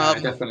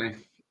definitely.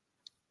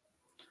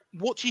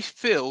 What do you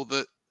feel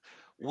that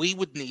we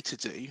would need to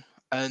do,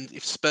 and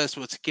if Spurs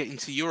were to get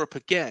into Europe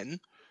again,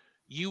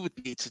 you would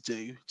need to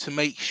do to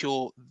make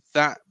sure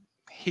that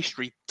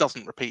history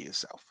doesn't repeat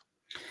itself?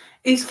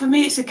 For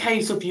me, it's a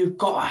case of you've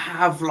got to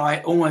have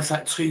almost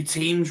like 2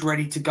 teams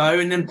ready to go.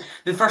 And then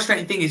the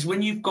frustrating thing is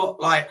when you've got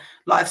like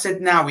I've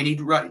said now, we need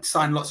to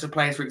sign lots of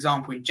players, for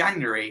example, in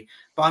January.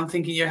 But I'm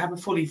thinking you have a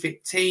fully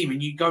fit team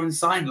and you go and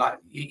sign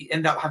you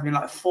end up having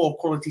 4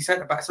 quality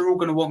centre backs. They're all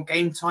going to want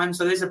game time.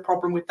 So there's a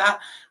problem with that.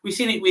 We've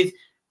seen it with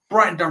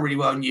Brighton done really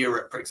well in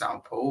Europe, for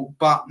example,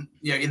 but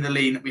in the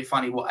league, it'd be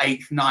funny,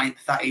 8th, 9th,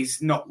 that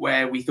is not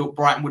where we thought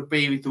Brighton would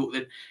be. We thought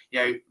that,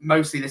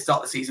 mostly they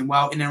start the season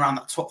well, in and around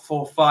that top 4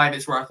 or 5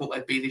 is where I thought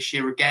they'd be this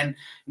year again.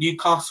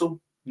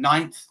 Newcastle,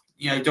 9th,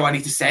 do I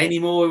need to say any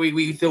more?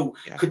 We thought,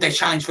 could they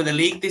challenge for the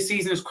league this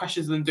season? There's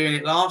questions of them doing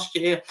it last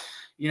year.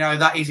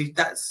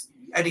 That's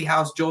Eddie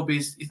Howe's job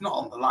is not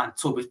on the line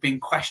at all. It's been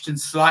questioned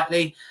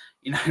slightly.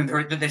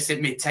 They sit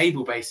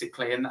mid-table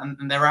basically,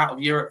 and they're out of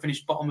Europe,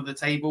 finished bottom of the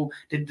table.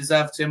 Didn't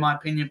deserve to, in my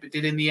opinion, but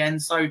did in the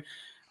end. So,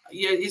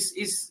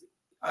 it's.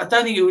 I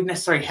don't think it would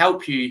necessarily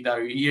help you though.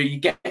 You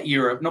get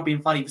Europe, not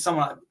being funny, for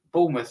someone like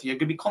Bournemouth, you're going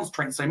to be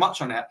concentrating so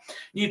much on it.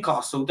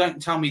 Newcastle,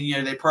 don't tell me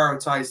they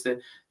prioritised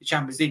the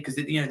Champions League, because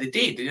they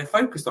did. They're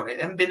focused on it.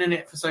 They haven't been in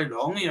it for so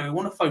long. We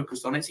want to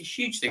focus on it. It's a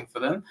huge thing for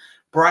them.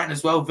 Brighton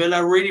as well.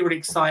 Villa, really, really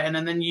exciting.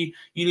 And then you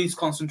lose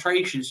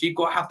concentration. So you've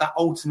got to have that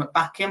ultimate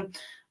backing.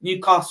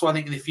 Newcastle, I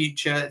think in the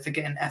future, if they're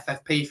getting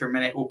FFP for a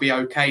minute, will be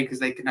okay because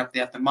they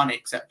have the money,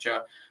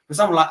 etc. But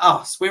someone like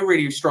us, we're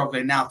really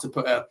struggling now to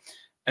put a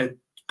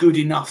good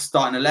enough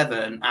starting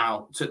 11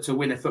 out to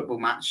win a football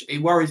match. It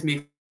worries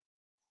me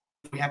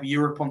if we have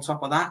Europe on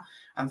top of that,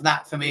 and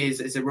that for me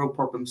is a real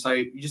problem. So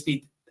you just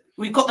need.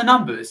 We've got the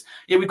numbers.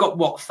 We've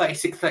got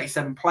 36,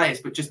 37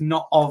 players, but just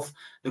not of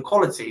the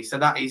quality. So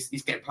that is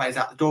getting players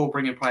out the door,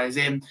 bringing players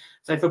in.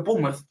 So for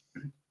Bournemouth,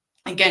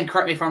 again,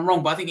 correct me if I'm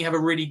wrong, but I think you have a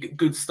really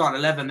good start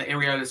 11 that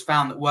Iriola's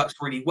found that works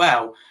really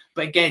well.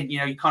 But again,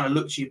 you kind of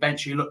look to your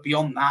bench, you look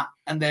beyond that.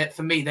 And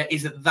for me, there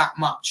isn't that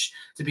much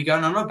to be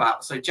going on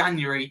about. So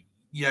January,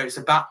 it's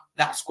about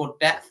that squad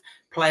depth.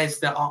 Players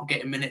that aren't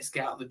getting minutes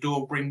get out the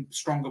door, bring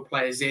stronger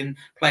players in,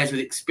 players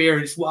with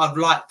experience. What I've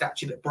liked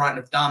actually that Brighton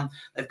have done,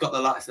 they've got the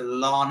likes of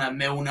Lana,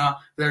 Milner.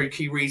 Very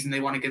key reason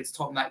they won against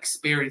Tottenham, that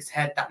experienced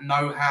head, that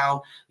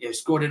know-how,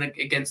 scored in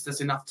against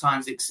us enough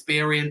times,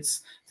 experience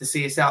to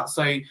see us out.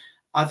 So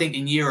I think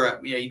in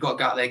Europe, you've got to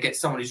go out there, get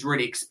someone who's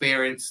really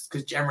experienced,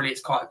 because generally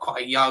it's quite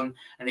a young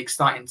and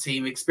exciting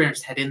team,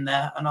 experienced head in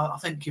there, and I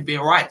think it could be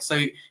all right. So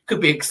it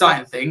could be an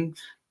exciting thing,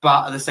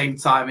 but at the same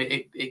time,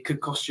 it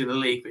could cost you the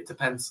league, but it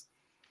depends.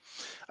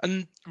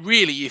 And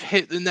really, you've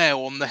hit the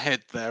nail on the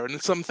head there. And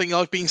it's something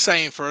I've been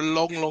saying for a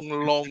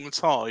long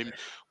time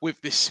with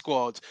this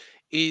squad,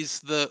 is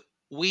that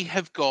we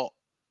have got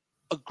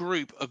a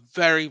group of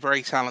very,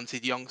 very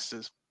talented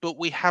youngsters, but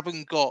we've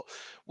got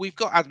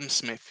Adam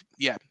Smith.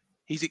 Yeah,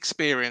 he's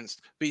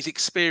experienced, but he's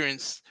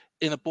experienced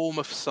in a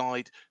Bournemouth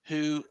side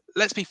who,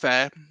 let's be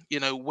fair,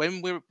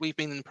 when we've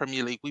been in the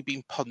Premier League, we've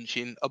been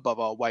punching above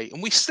our weight,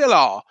 and we still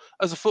are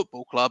as a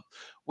football club.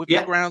 With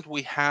the ground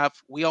we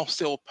are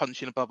still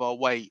punching above our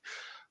weight.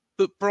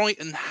 But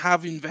Brighton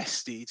have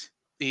invested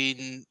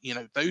in,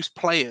 those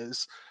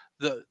players,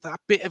 that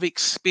bit of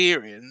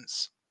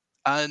experience,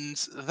 and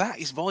that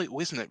is vital,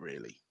 isn't it,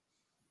 really?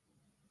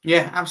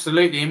 Yeah,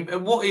 absolutely.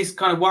 And what is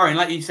kind of worrying,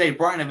 like you say,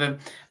 Brighton have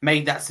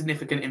made that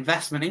significant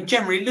investment. And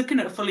generally, looking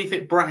at a fully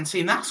fit Brighton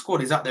team, that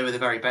squad is up there with the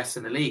very best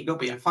in the league. Not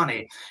being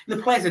funny. The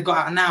players have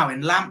got out now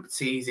in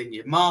Lampteys, in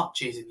your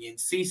Marches, in your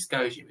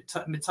Cisco's, your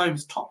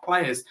Matoma's top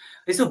players.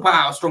 They still put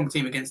out a strong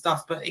team against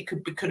us, but it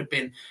could have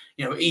been,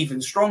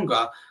 even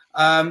stronger.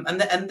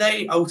 And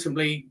they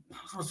ultimately,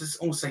 I was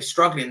almost say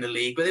struggling in the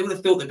league, but they would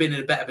have thought they'd been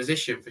in a better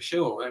position for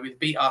sure. I mean,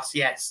 beat us,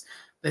 yes.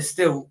 They're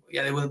still,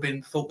 they would have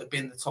been thought they'd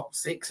been in the top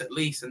 6 at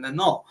least, and they're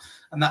not.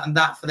 And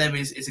that for them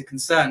is a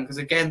concern, because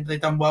again,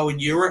 they've done well in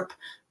Europe.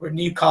 Where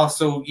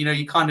Newcastle,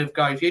 you kind of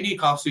go, if you're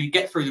Newcastle, you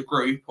get through the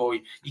group, or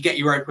you get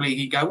Europa League,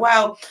 you go,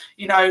 well,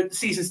 the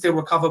season's still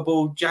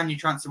recoverable, January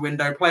transfer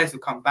window, players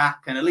will come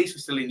back, and at least we're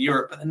still in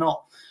Europe, but they're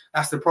not.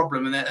 That's the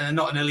problem, and they're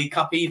not in a League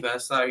Cup either.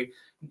 So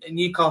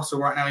Newcastle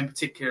right now in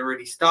particular are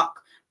really stuck.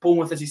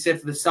 Bournemouth, as you said,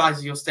 for the size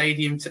of your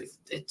stadium,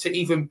 to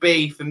even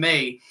be, for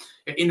me,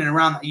 in and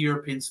around that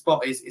European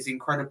spot is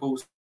incredible.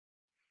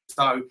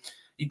 So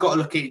you've got to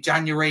look at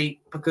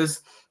January,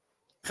 because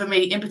for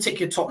me, in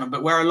particular Tottenham,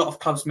 but where a lot of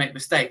clubs make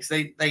mistakes,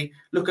 they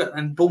look at,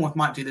 and Bournemouth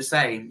might do the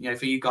same,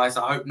 for you guys,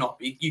 I hope not.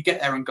 You get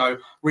there and go,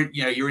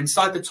 you're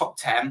inside the top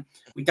 10.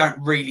 We don't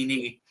really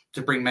need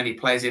to bring many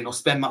players in or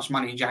spend much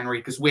money in January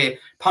because we're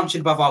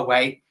punching above our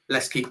weight.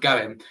 Let's keep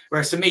going.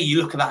 Whereas for me,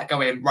 you look at that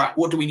going, right,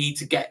 what do we need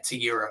to get to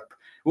Europe?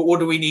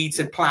 What do we need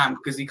to plan?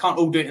 Because you can't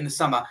all do it in the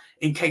summer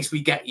in case we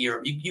get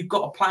Europe. You've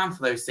got to plan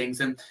for those things.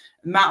 And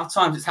the amount of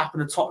times it's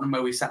happened at Tottenham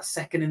where we sat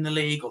second in the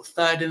league or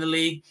third in the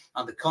league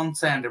under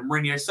Conte and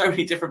Mourinho, so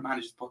many different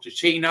managers,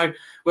 Pochettino,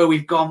 where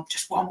we've gone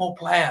just one more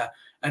player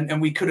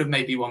and we could have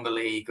maybe won the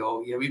league, or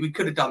we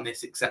could have done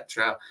this,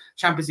 etc.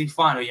 Champions League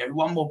final,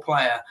 one more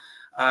player.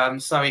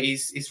 So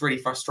it's really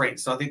frustrating.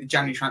 So I think the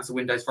January transfer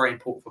window is very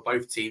important for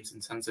both teams in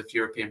terms of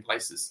European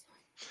places.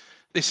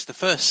 This is the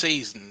first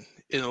season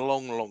in a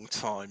long, long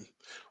time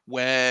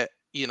where,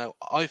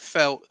 I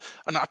felt,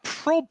 and I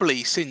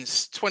probably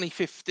since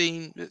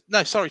 2016,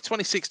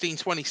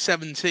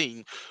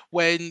 2017,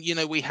 when,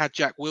 we had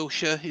Jack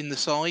Wilshere in the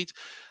side,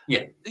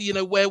 yeah,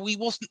 where we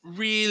wasn't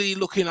really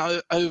looking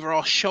over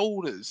our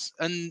shoulders.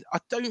 And I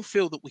don't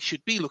feel that we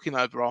should be looking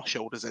over our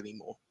shoulders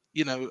anymore,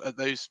 at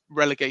those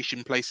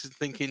relegation places,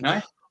 thinking,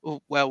 no?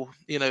 oh, well,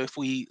 if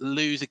we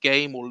lose a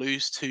game or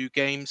lose 2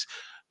 games,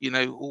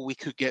 or we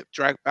could get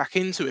dragged back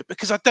into it,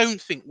 because I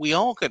don't think we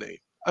are going to.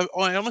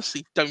 I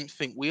honestly don't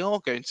think we are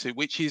going to,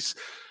 which is,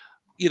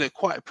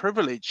 quite a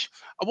privilege.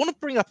 I want to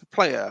bring up a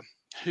player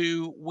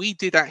who we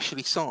did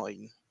actually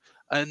sign,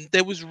 and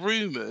there was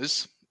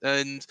rumours,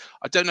 and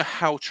I don't know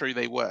how true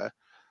they were,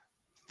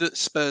 that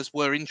Spurs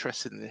were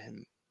interested in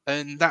him,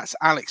 and that's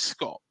Alex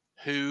Scott,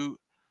 who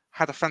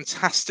had a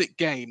fantastic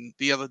game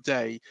the other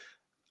day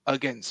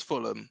against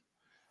Fulham.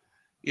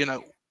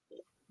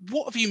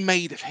 What have you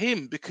made of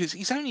him? Because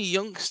he's only a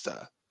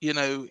youngster.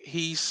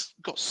 He's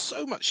got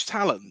so much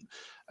talent,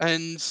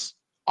 and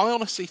I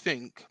honestly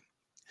think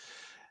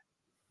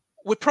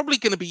we're probably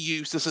going to be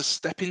used as a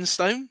stepping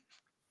stone,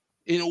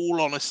 in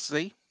all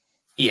honesty.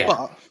 Yeah.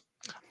 But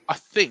I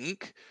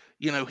think,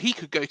 he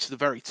could go to the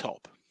very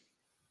top.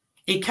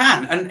 He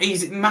can, and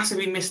he's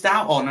massively missed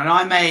out on. And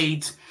I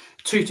made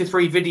 2 to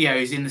 3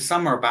 videos in the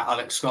summer about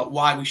Alex Scott,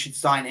 why we should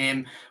sign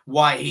him,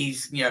 why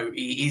he's,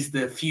 he is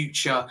the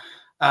future.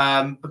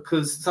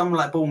 Because someone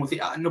like Bournemouth,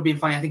 not being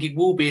funny, I think it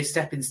will be a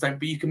stepping stone,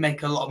 but you can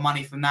make a lot of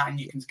money from that and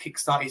you can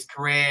kickstart his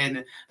career.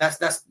 And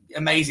that's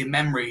amazing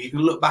memory. You can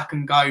look back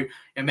and go,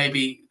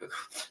 maybe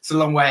it's a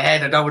long way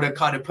ahead. I don't want to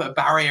kind of put a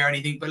barrier or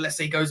anything, but let's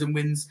say he goes and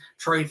wins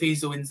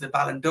trophies or wins the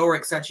Ballon d'Or,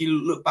 etc. You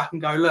look back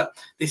and go, look,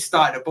 this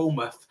started at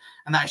Bournemouth.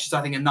 And that's just,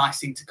 I think, a nice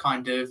thing to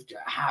kind of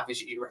have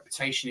as your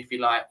reputation, if you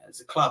like, as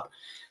a club.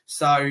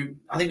 So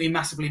I think we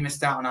massively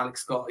missed out on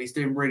Alex Scott. He's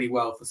doing really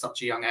well for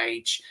such a young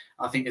age.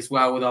 I think as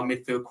well with our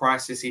midfield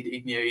crisis,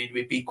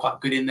 he'd be quite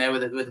good in there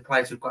with the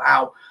players we've got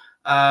out.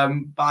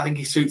 But I think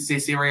he suits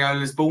this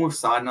Iraola's Bournemouth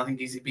side, and I think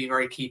he'd be a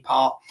very key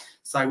part.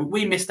 So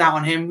we missed out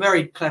on him.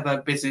 Very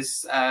clever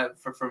business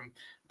from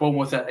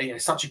Bournemouth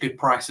at such a good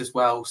price as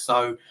well.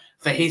 So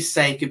for his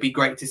sake, it'd be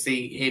great to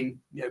see him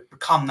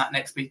become that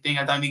next big thing.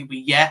 I don't think it'll be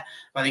yet,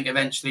 but I think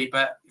eventually.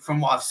 But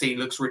from what I've seen,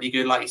 looks really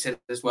good, like you said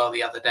as well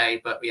the other day.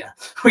 But yeah,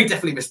 we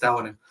definitely missed out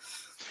on him.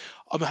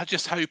 I'm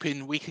just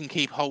hoping we can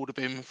keep hold of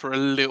him for a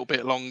little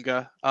bit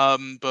longer.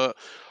 But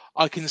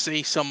I can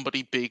see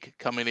somebody big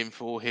coming in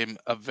for him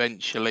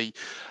eventually.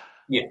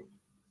 Yeah.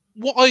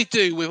 What I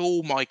do with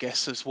all my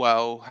guests as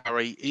well,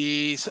 Harry,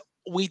 is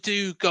we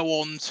do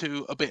go on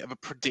to a bit of a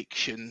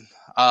prediction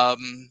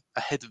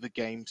ahead of the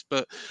games.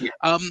 But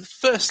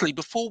firstly,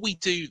 before we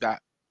do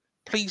that,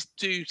 please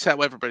do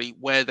tell everybody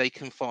where they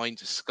can find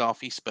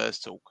Scarfey Spurs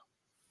Talk.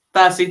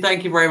 Darcy,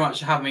 thank you very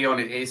much for having me on.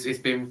 It's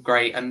been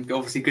great, and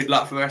obviously good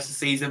luck for the rest of the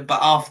season. But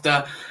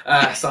after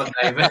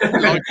Sunday,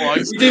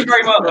 likewise, you do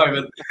very well,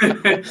 Roman.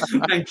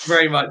 Thank you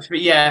very much. But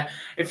yeah,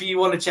 if you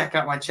want to check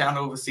out my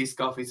channel, obviously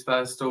Scarfey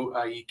Spurs Talk,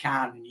 you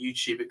can on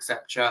YouTube,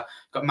 etc.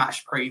 Got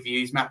match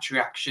previews, match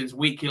reactions,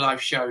 weekly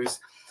live shows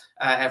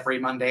every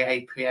Monday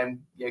 8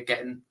 p.m. You're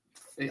getting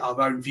our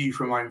own view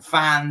from our own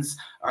fans,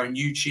 our own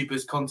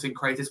YouTubers, content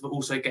creators, but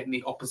also getting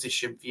the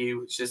opposition view,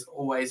 which is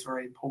always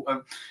very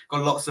important.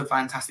 Got lots of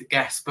fantastic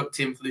guests booked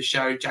in for the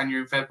show,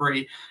 January and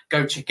February.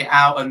 Go check it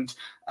out. And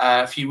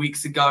a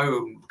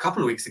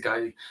couple of weeks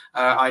ago,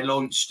 I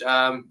launched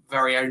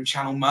very own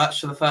channel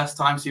merch for the first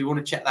time. So if you want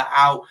to check that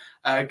out,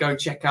 go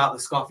check out the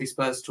Scarfey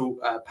Spurs Talk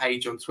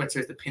page on Twitter.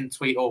 It's the pinned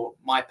tweet, or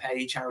my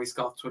page, Harry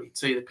Scarf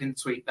 22, the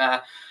pinned tweet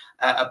there.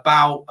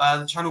 About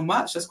the channel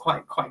merch. That's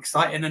quite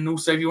exciting. And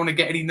also, if you want to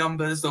get any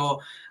numbers or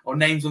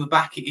names on the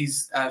back, it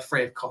is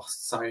free of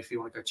cost. So if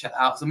you want to go check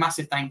that out, it's a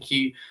massive thank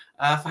you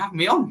for having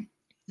me on.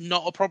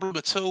 Not a problem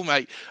at all,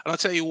 mate. And I'll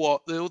tell you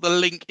what, the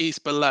link is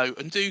below.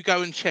 And do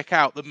go and check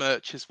out the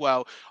merch as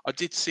well. I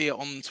did see it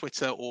on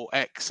Twitter or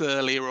X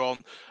earlier on,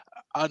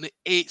 and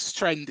it's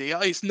trendy.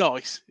 It's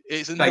nice.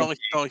 It's a nice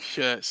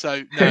shirt.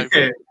 So, no,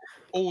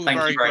 all the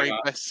very, very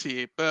best to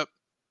you. But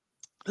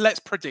let's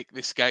predict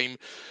this game.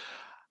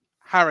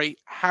 Harry,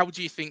 how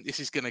do you think this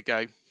is going to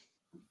go?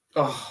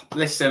 Oh,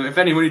 listen, if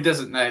anyone who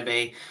doesn't know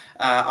me,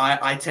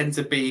 I tend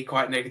to be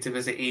quite negative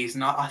as it is.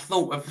 And I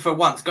thought for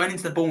once, going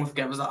into the Bournemouth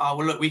game, I was like, oh,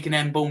 well, look, we can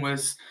end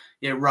Bournemouth's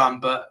run.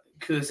 But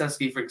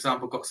Kulusevski, for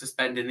example, got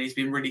suspended and he's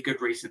been really good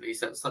recently.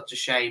 So it's such a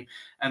shame.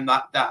 And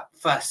that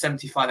first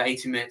 75,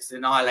 80 minutes,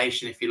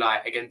 annihilation, if you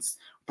like, against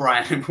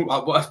Brian,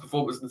 our worst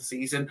performance of the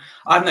season.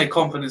 I have no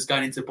confidence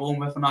going into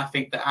Bournemouth. And I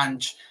think that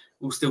Ange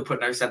will still put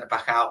no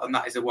centre-back out, and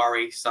that is a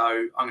worry.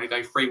 So I'm going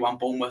to go 3-1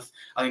 Bournemouth.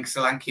 I think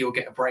Solanke will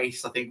get a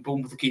brace. I think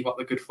Bournemouth will keep up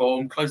the good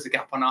form, close the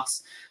gap on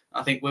us.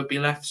 I think we'll be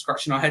left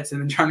scratching our heads in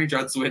the January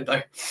transfer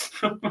window.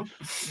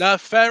 No,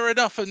 fair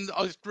enough, and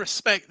I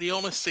respect the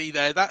honesty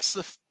there.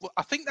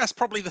 I think that's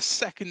probably the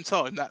second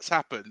time that's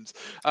happened.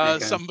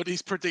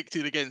 Somebody's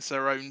predicted against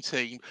their own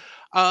team.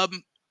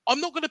 I'm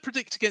not going to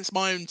predict against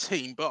my own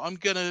team, but I'm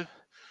going to,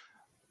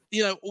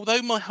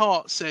 although my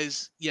heart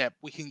says, yeah,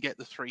 we can get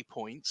the 3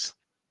 points.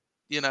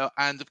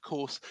 And of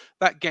course,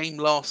 that game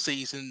last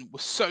season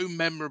was so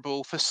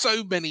memorable for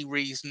so many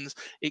reasons.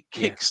 It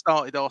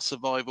kick-started our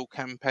survival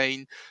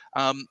campaign,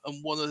 and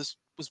was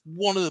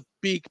one of the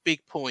big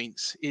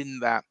points in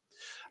that.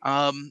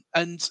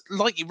 And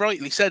like you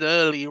rightly said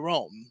earlier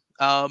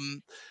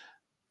on,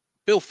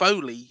 Bill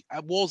Foley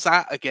was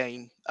at a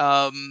game,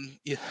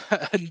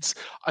 and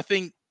I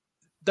think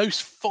those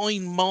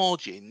fine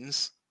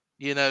margins,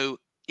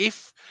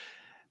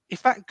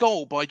 if that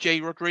goal by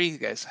Jay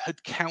Rodriguez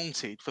had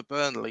counted for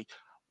Burnley,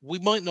 we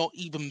might not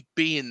even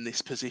be in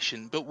this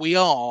position, but we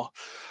are.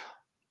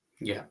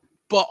 Yeah.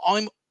 But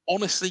I'm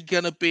honestly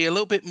going to be a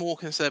little bit more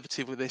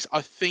conservative with this. I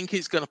think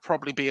it's going to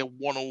probably be a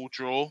 1-1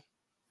 draw.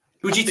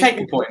 Would you take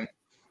a point?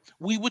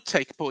 We would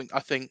take a point, I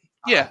think.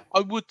 Yeah,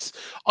 I would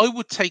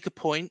take a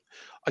point.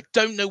 I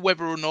don't know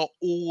whether or not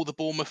all the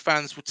Bournemouth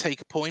fans would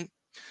take a point,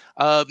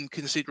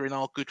 considering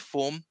our good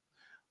form.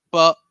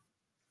 But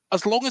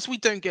as long as we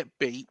don't get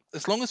beat,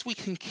 as long as we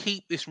can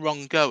keep this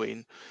run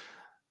going,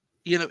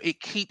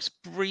 it keeps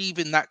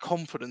breathing that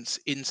confidence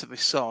into the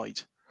side.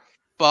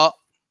 But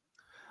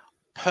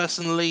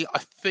personally, I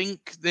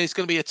think there's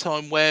going to be a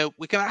time where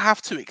we're going to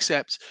have to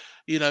accept,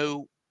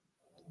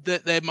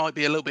 that there might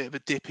be a little bit of a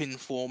dip in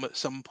form at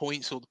some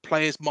points, or the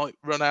players might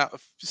run out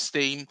of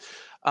steam.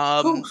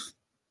 Of course.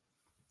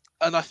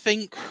 And I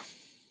think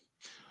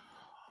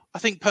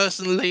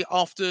personally,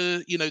 after,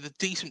 the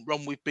decent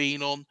run we've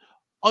been on,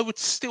 I would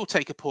still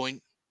take a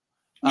point.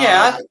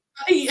 Yeah,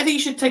 I think you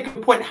should take a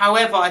point.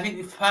 However, I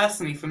think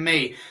personally for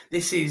me,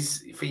 this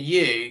is for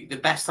you the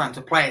best time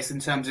to play us in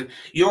terms of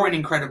you're in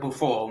incredible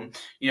form.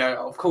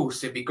 Of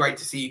course, it'd be great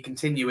to see you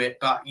continue it,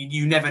 but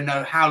you never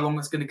know how long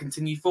it's going to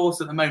continue for.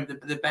 So at the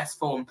moment, the best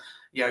form,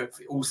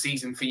 all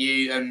season for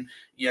you, and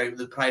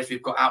the players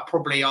we've got out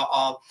probably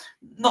are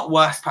not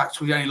worst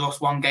patch. We only lost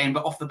one game,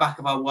 but off the back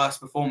of our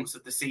worst performance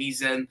of the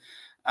season.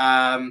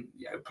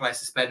 Players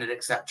suspended,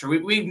 etc.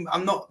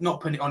 I'm not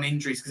putting it on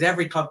injuries, because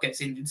every club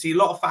gets injured. See, a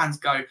lot of fans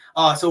go,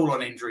 "Oh, it's all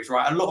on injuries,"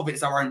 right? A lot of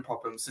it's our own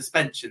problems,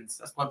 suspensions.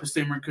 That's why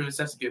Basuma and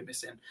Kulusevski are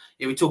missing.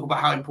 We talk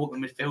about how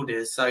important the midfield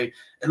is, so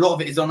a lot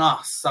of it is on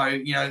us. So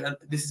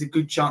this is a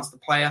good chance to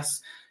play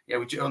us.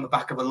 We're on the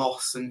back of a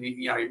loss, and we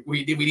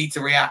need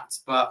to react.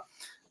 But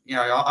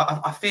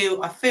I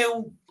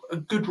feel a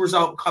good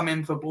result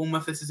coming for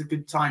Bournemouth. This is a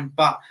good time,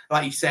 but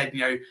like you said,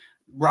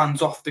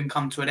 runs often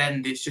come to an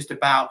end. It's just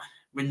about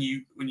when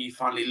you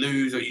finally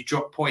lose or you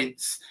drop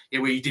points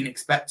where you didn't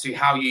expect to,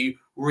 how you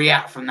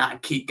react from that and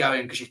keep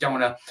going, because you don't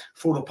want to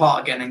fall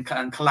apart again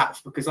and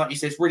collapse. Because like you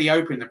said, it's really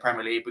open in the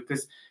Premier League,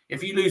 because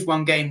if you lose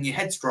one game and your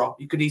heads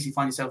drop, you could easily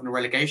find yourself in a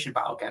relegation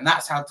battle again.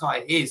 That's how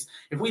tight it is.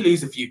 If we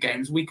lose a few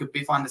games, we could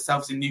find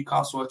ourselves in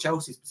Newcastle or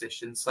Chelsea's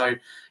position. So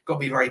got to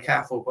be very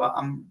careful. But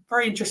I'm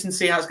very interested to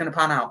see how it's going to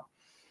pan out.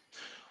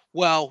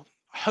 Well,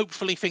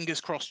 hopefully,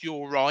 fingers crossed,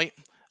 you're right,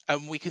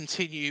 and we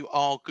continue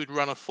our good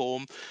run of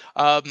form.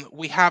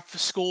 We have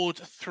scored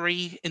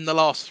 3 in the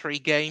last 3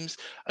 games,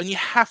 and you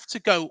have to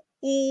go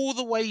all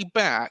the way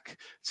back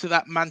to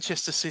that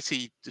Manchester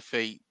City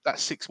defeat, that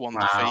 6-1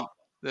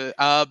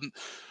 defeat,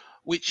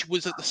 which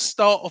was at the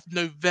start of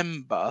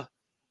November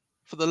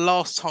for the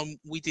last time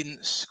we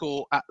didn't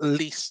score at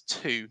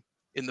least 2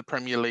 in the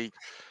Premier League.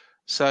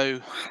 So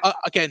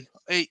again,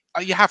 I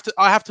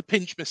have to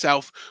pinch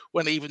myself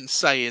when even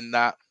saying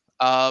that.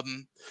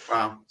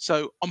 Wow.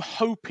 So I'm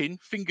hoping,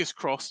 fingers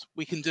crossed,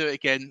 we can do it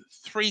again.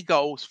 3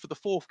 goals for the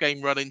 4th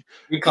game running.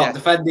 You can't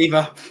defend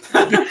either.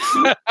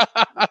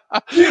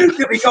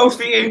 Could be goals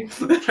for you.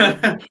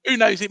 Who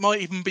knows? It might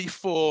even be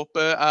 4,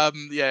 but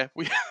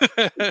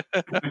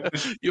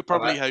you're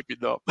probably hoping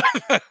not.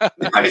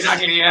 No,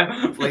 exactly,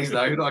 yeah. Please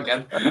no, not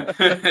again.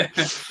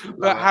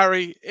 But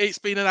Harry, it's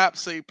been an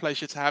absolute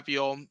pleasure to have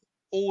you on.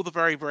 All the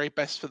very, very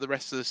best for the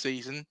rest of the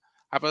season.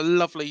 Have a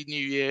lovely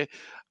new year,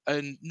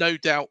 and no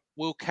doubt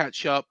we'll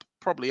catch up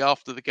probably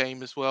after the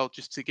game as well,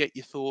 just to get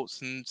your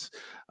thoughts and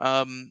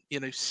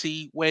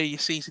see where your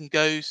season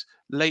goes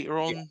later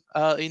on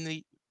in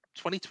the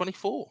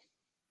 2024.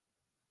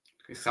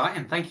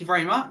 Exciting. Thank you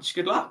very much.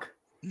 Good luck.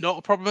 Not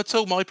a problem at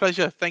all. My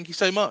pleasure. Thank you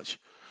so much.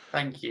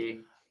 Thank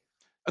you.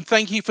 And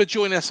thank you for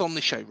joining us on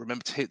the show.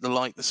 Remember to hit the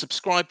like, the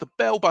subscribe, the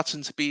bell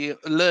button to be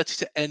alerted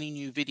to any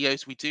new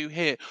videos we do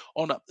here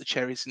on Up the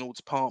Cherries in all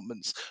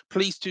departments.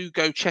 Please do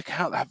go check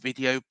out that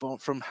video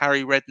from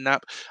Harry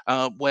Redknapp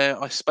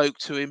where I spoke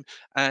to him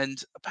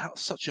and about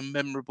such a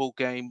memorable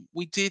game.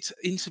 We did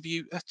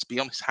interview, to be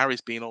honest,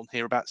 Harry's been on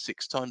here about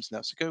 6 times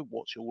now, so go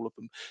watch all of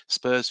them,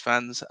 Spurs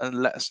fans,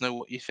 and let us know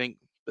what you think.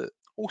 But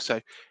also,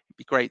 it'd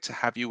be great to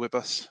have you with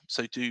us,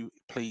 so do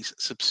please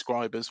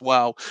subscribe as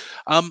well.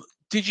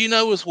 Did you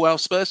know as well,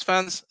 Spurs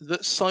fans,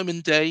 that Simon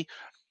Day,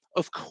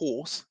 of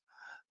course,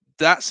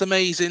 that's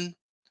amazing,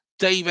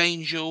 Dave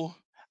Angel,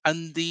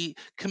 and the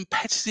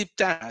competitive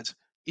dad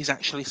is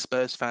actually a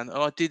Spurs fan. And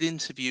I did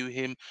interview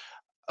him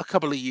a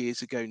couple of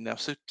years ago now,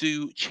 so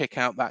do check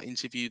out that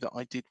interview that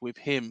I did with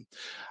him.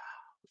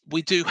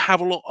 We do have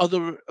a lot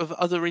of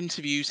other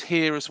interviews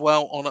here as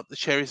well on Up the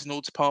Cherries in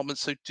all departments,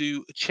 so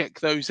do check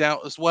those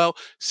out as well.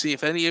 See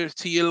if any are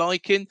to your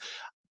liking.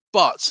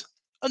 But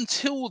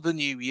until the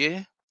new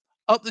year,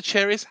 Up the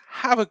Cherries,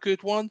 have a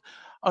good one,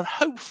 and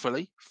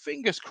hopefully,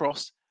 fingers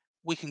crossed,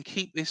 we can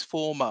keep this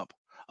form up.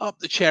 Up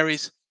the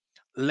Cherries,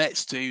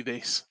 let's do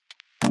this.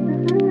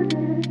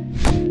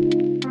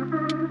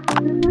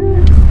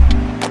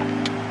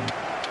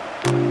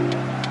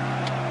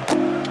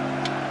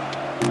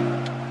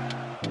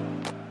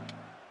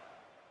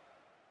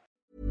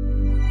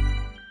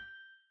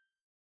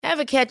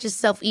 Ever catch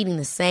yourself eating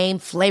the same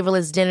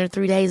flavorless dinner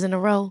 3 days in a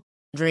row?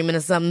 Dreaming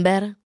of something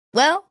better?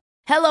 Well,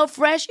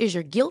 HelloFresh is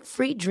your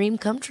guilt-free dream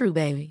come true,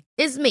 baby.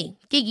 It's me,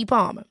 Keke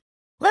Palmer.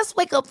 Let's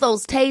wake up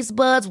those taste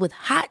buds with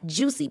hot,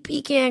 juicy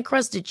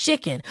pecan-crusted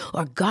chicken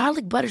or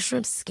garlic butter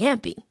shrimp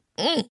scampi.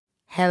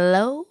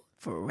 Hello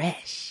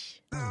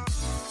Fresh.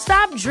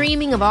 Stop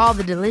dreaming of all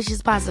the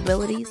delicious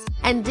possibilities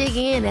and dig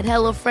in at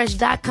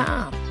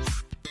HelloFresh.com.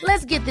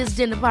 Let's get this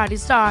dinner party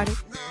started.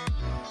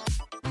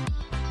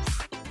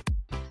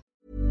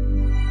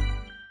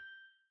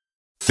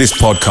 This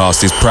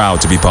podcast is proud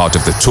to be part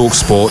of the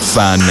TalkSport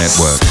Fan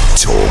Network.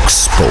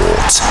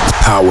 TalkSport.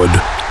 Powered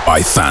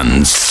by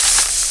fans.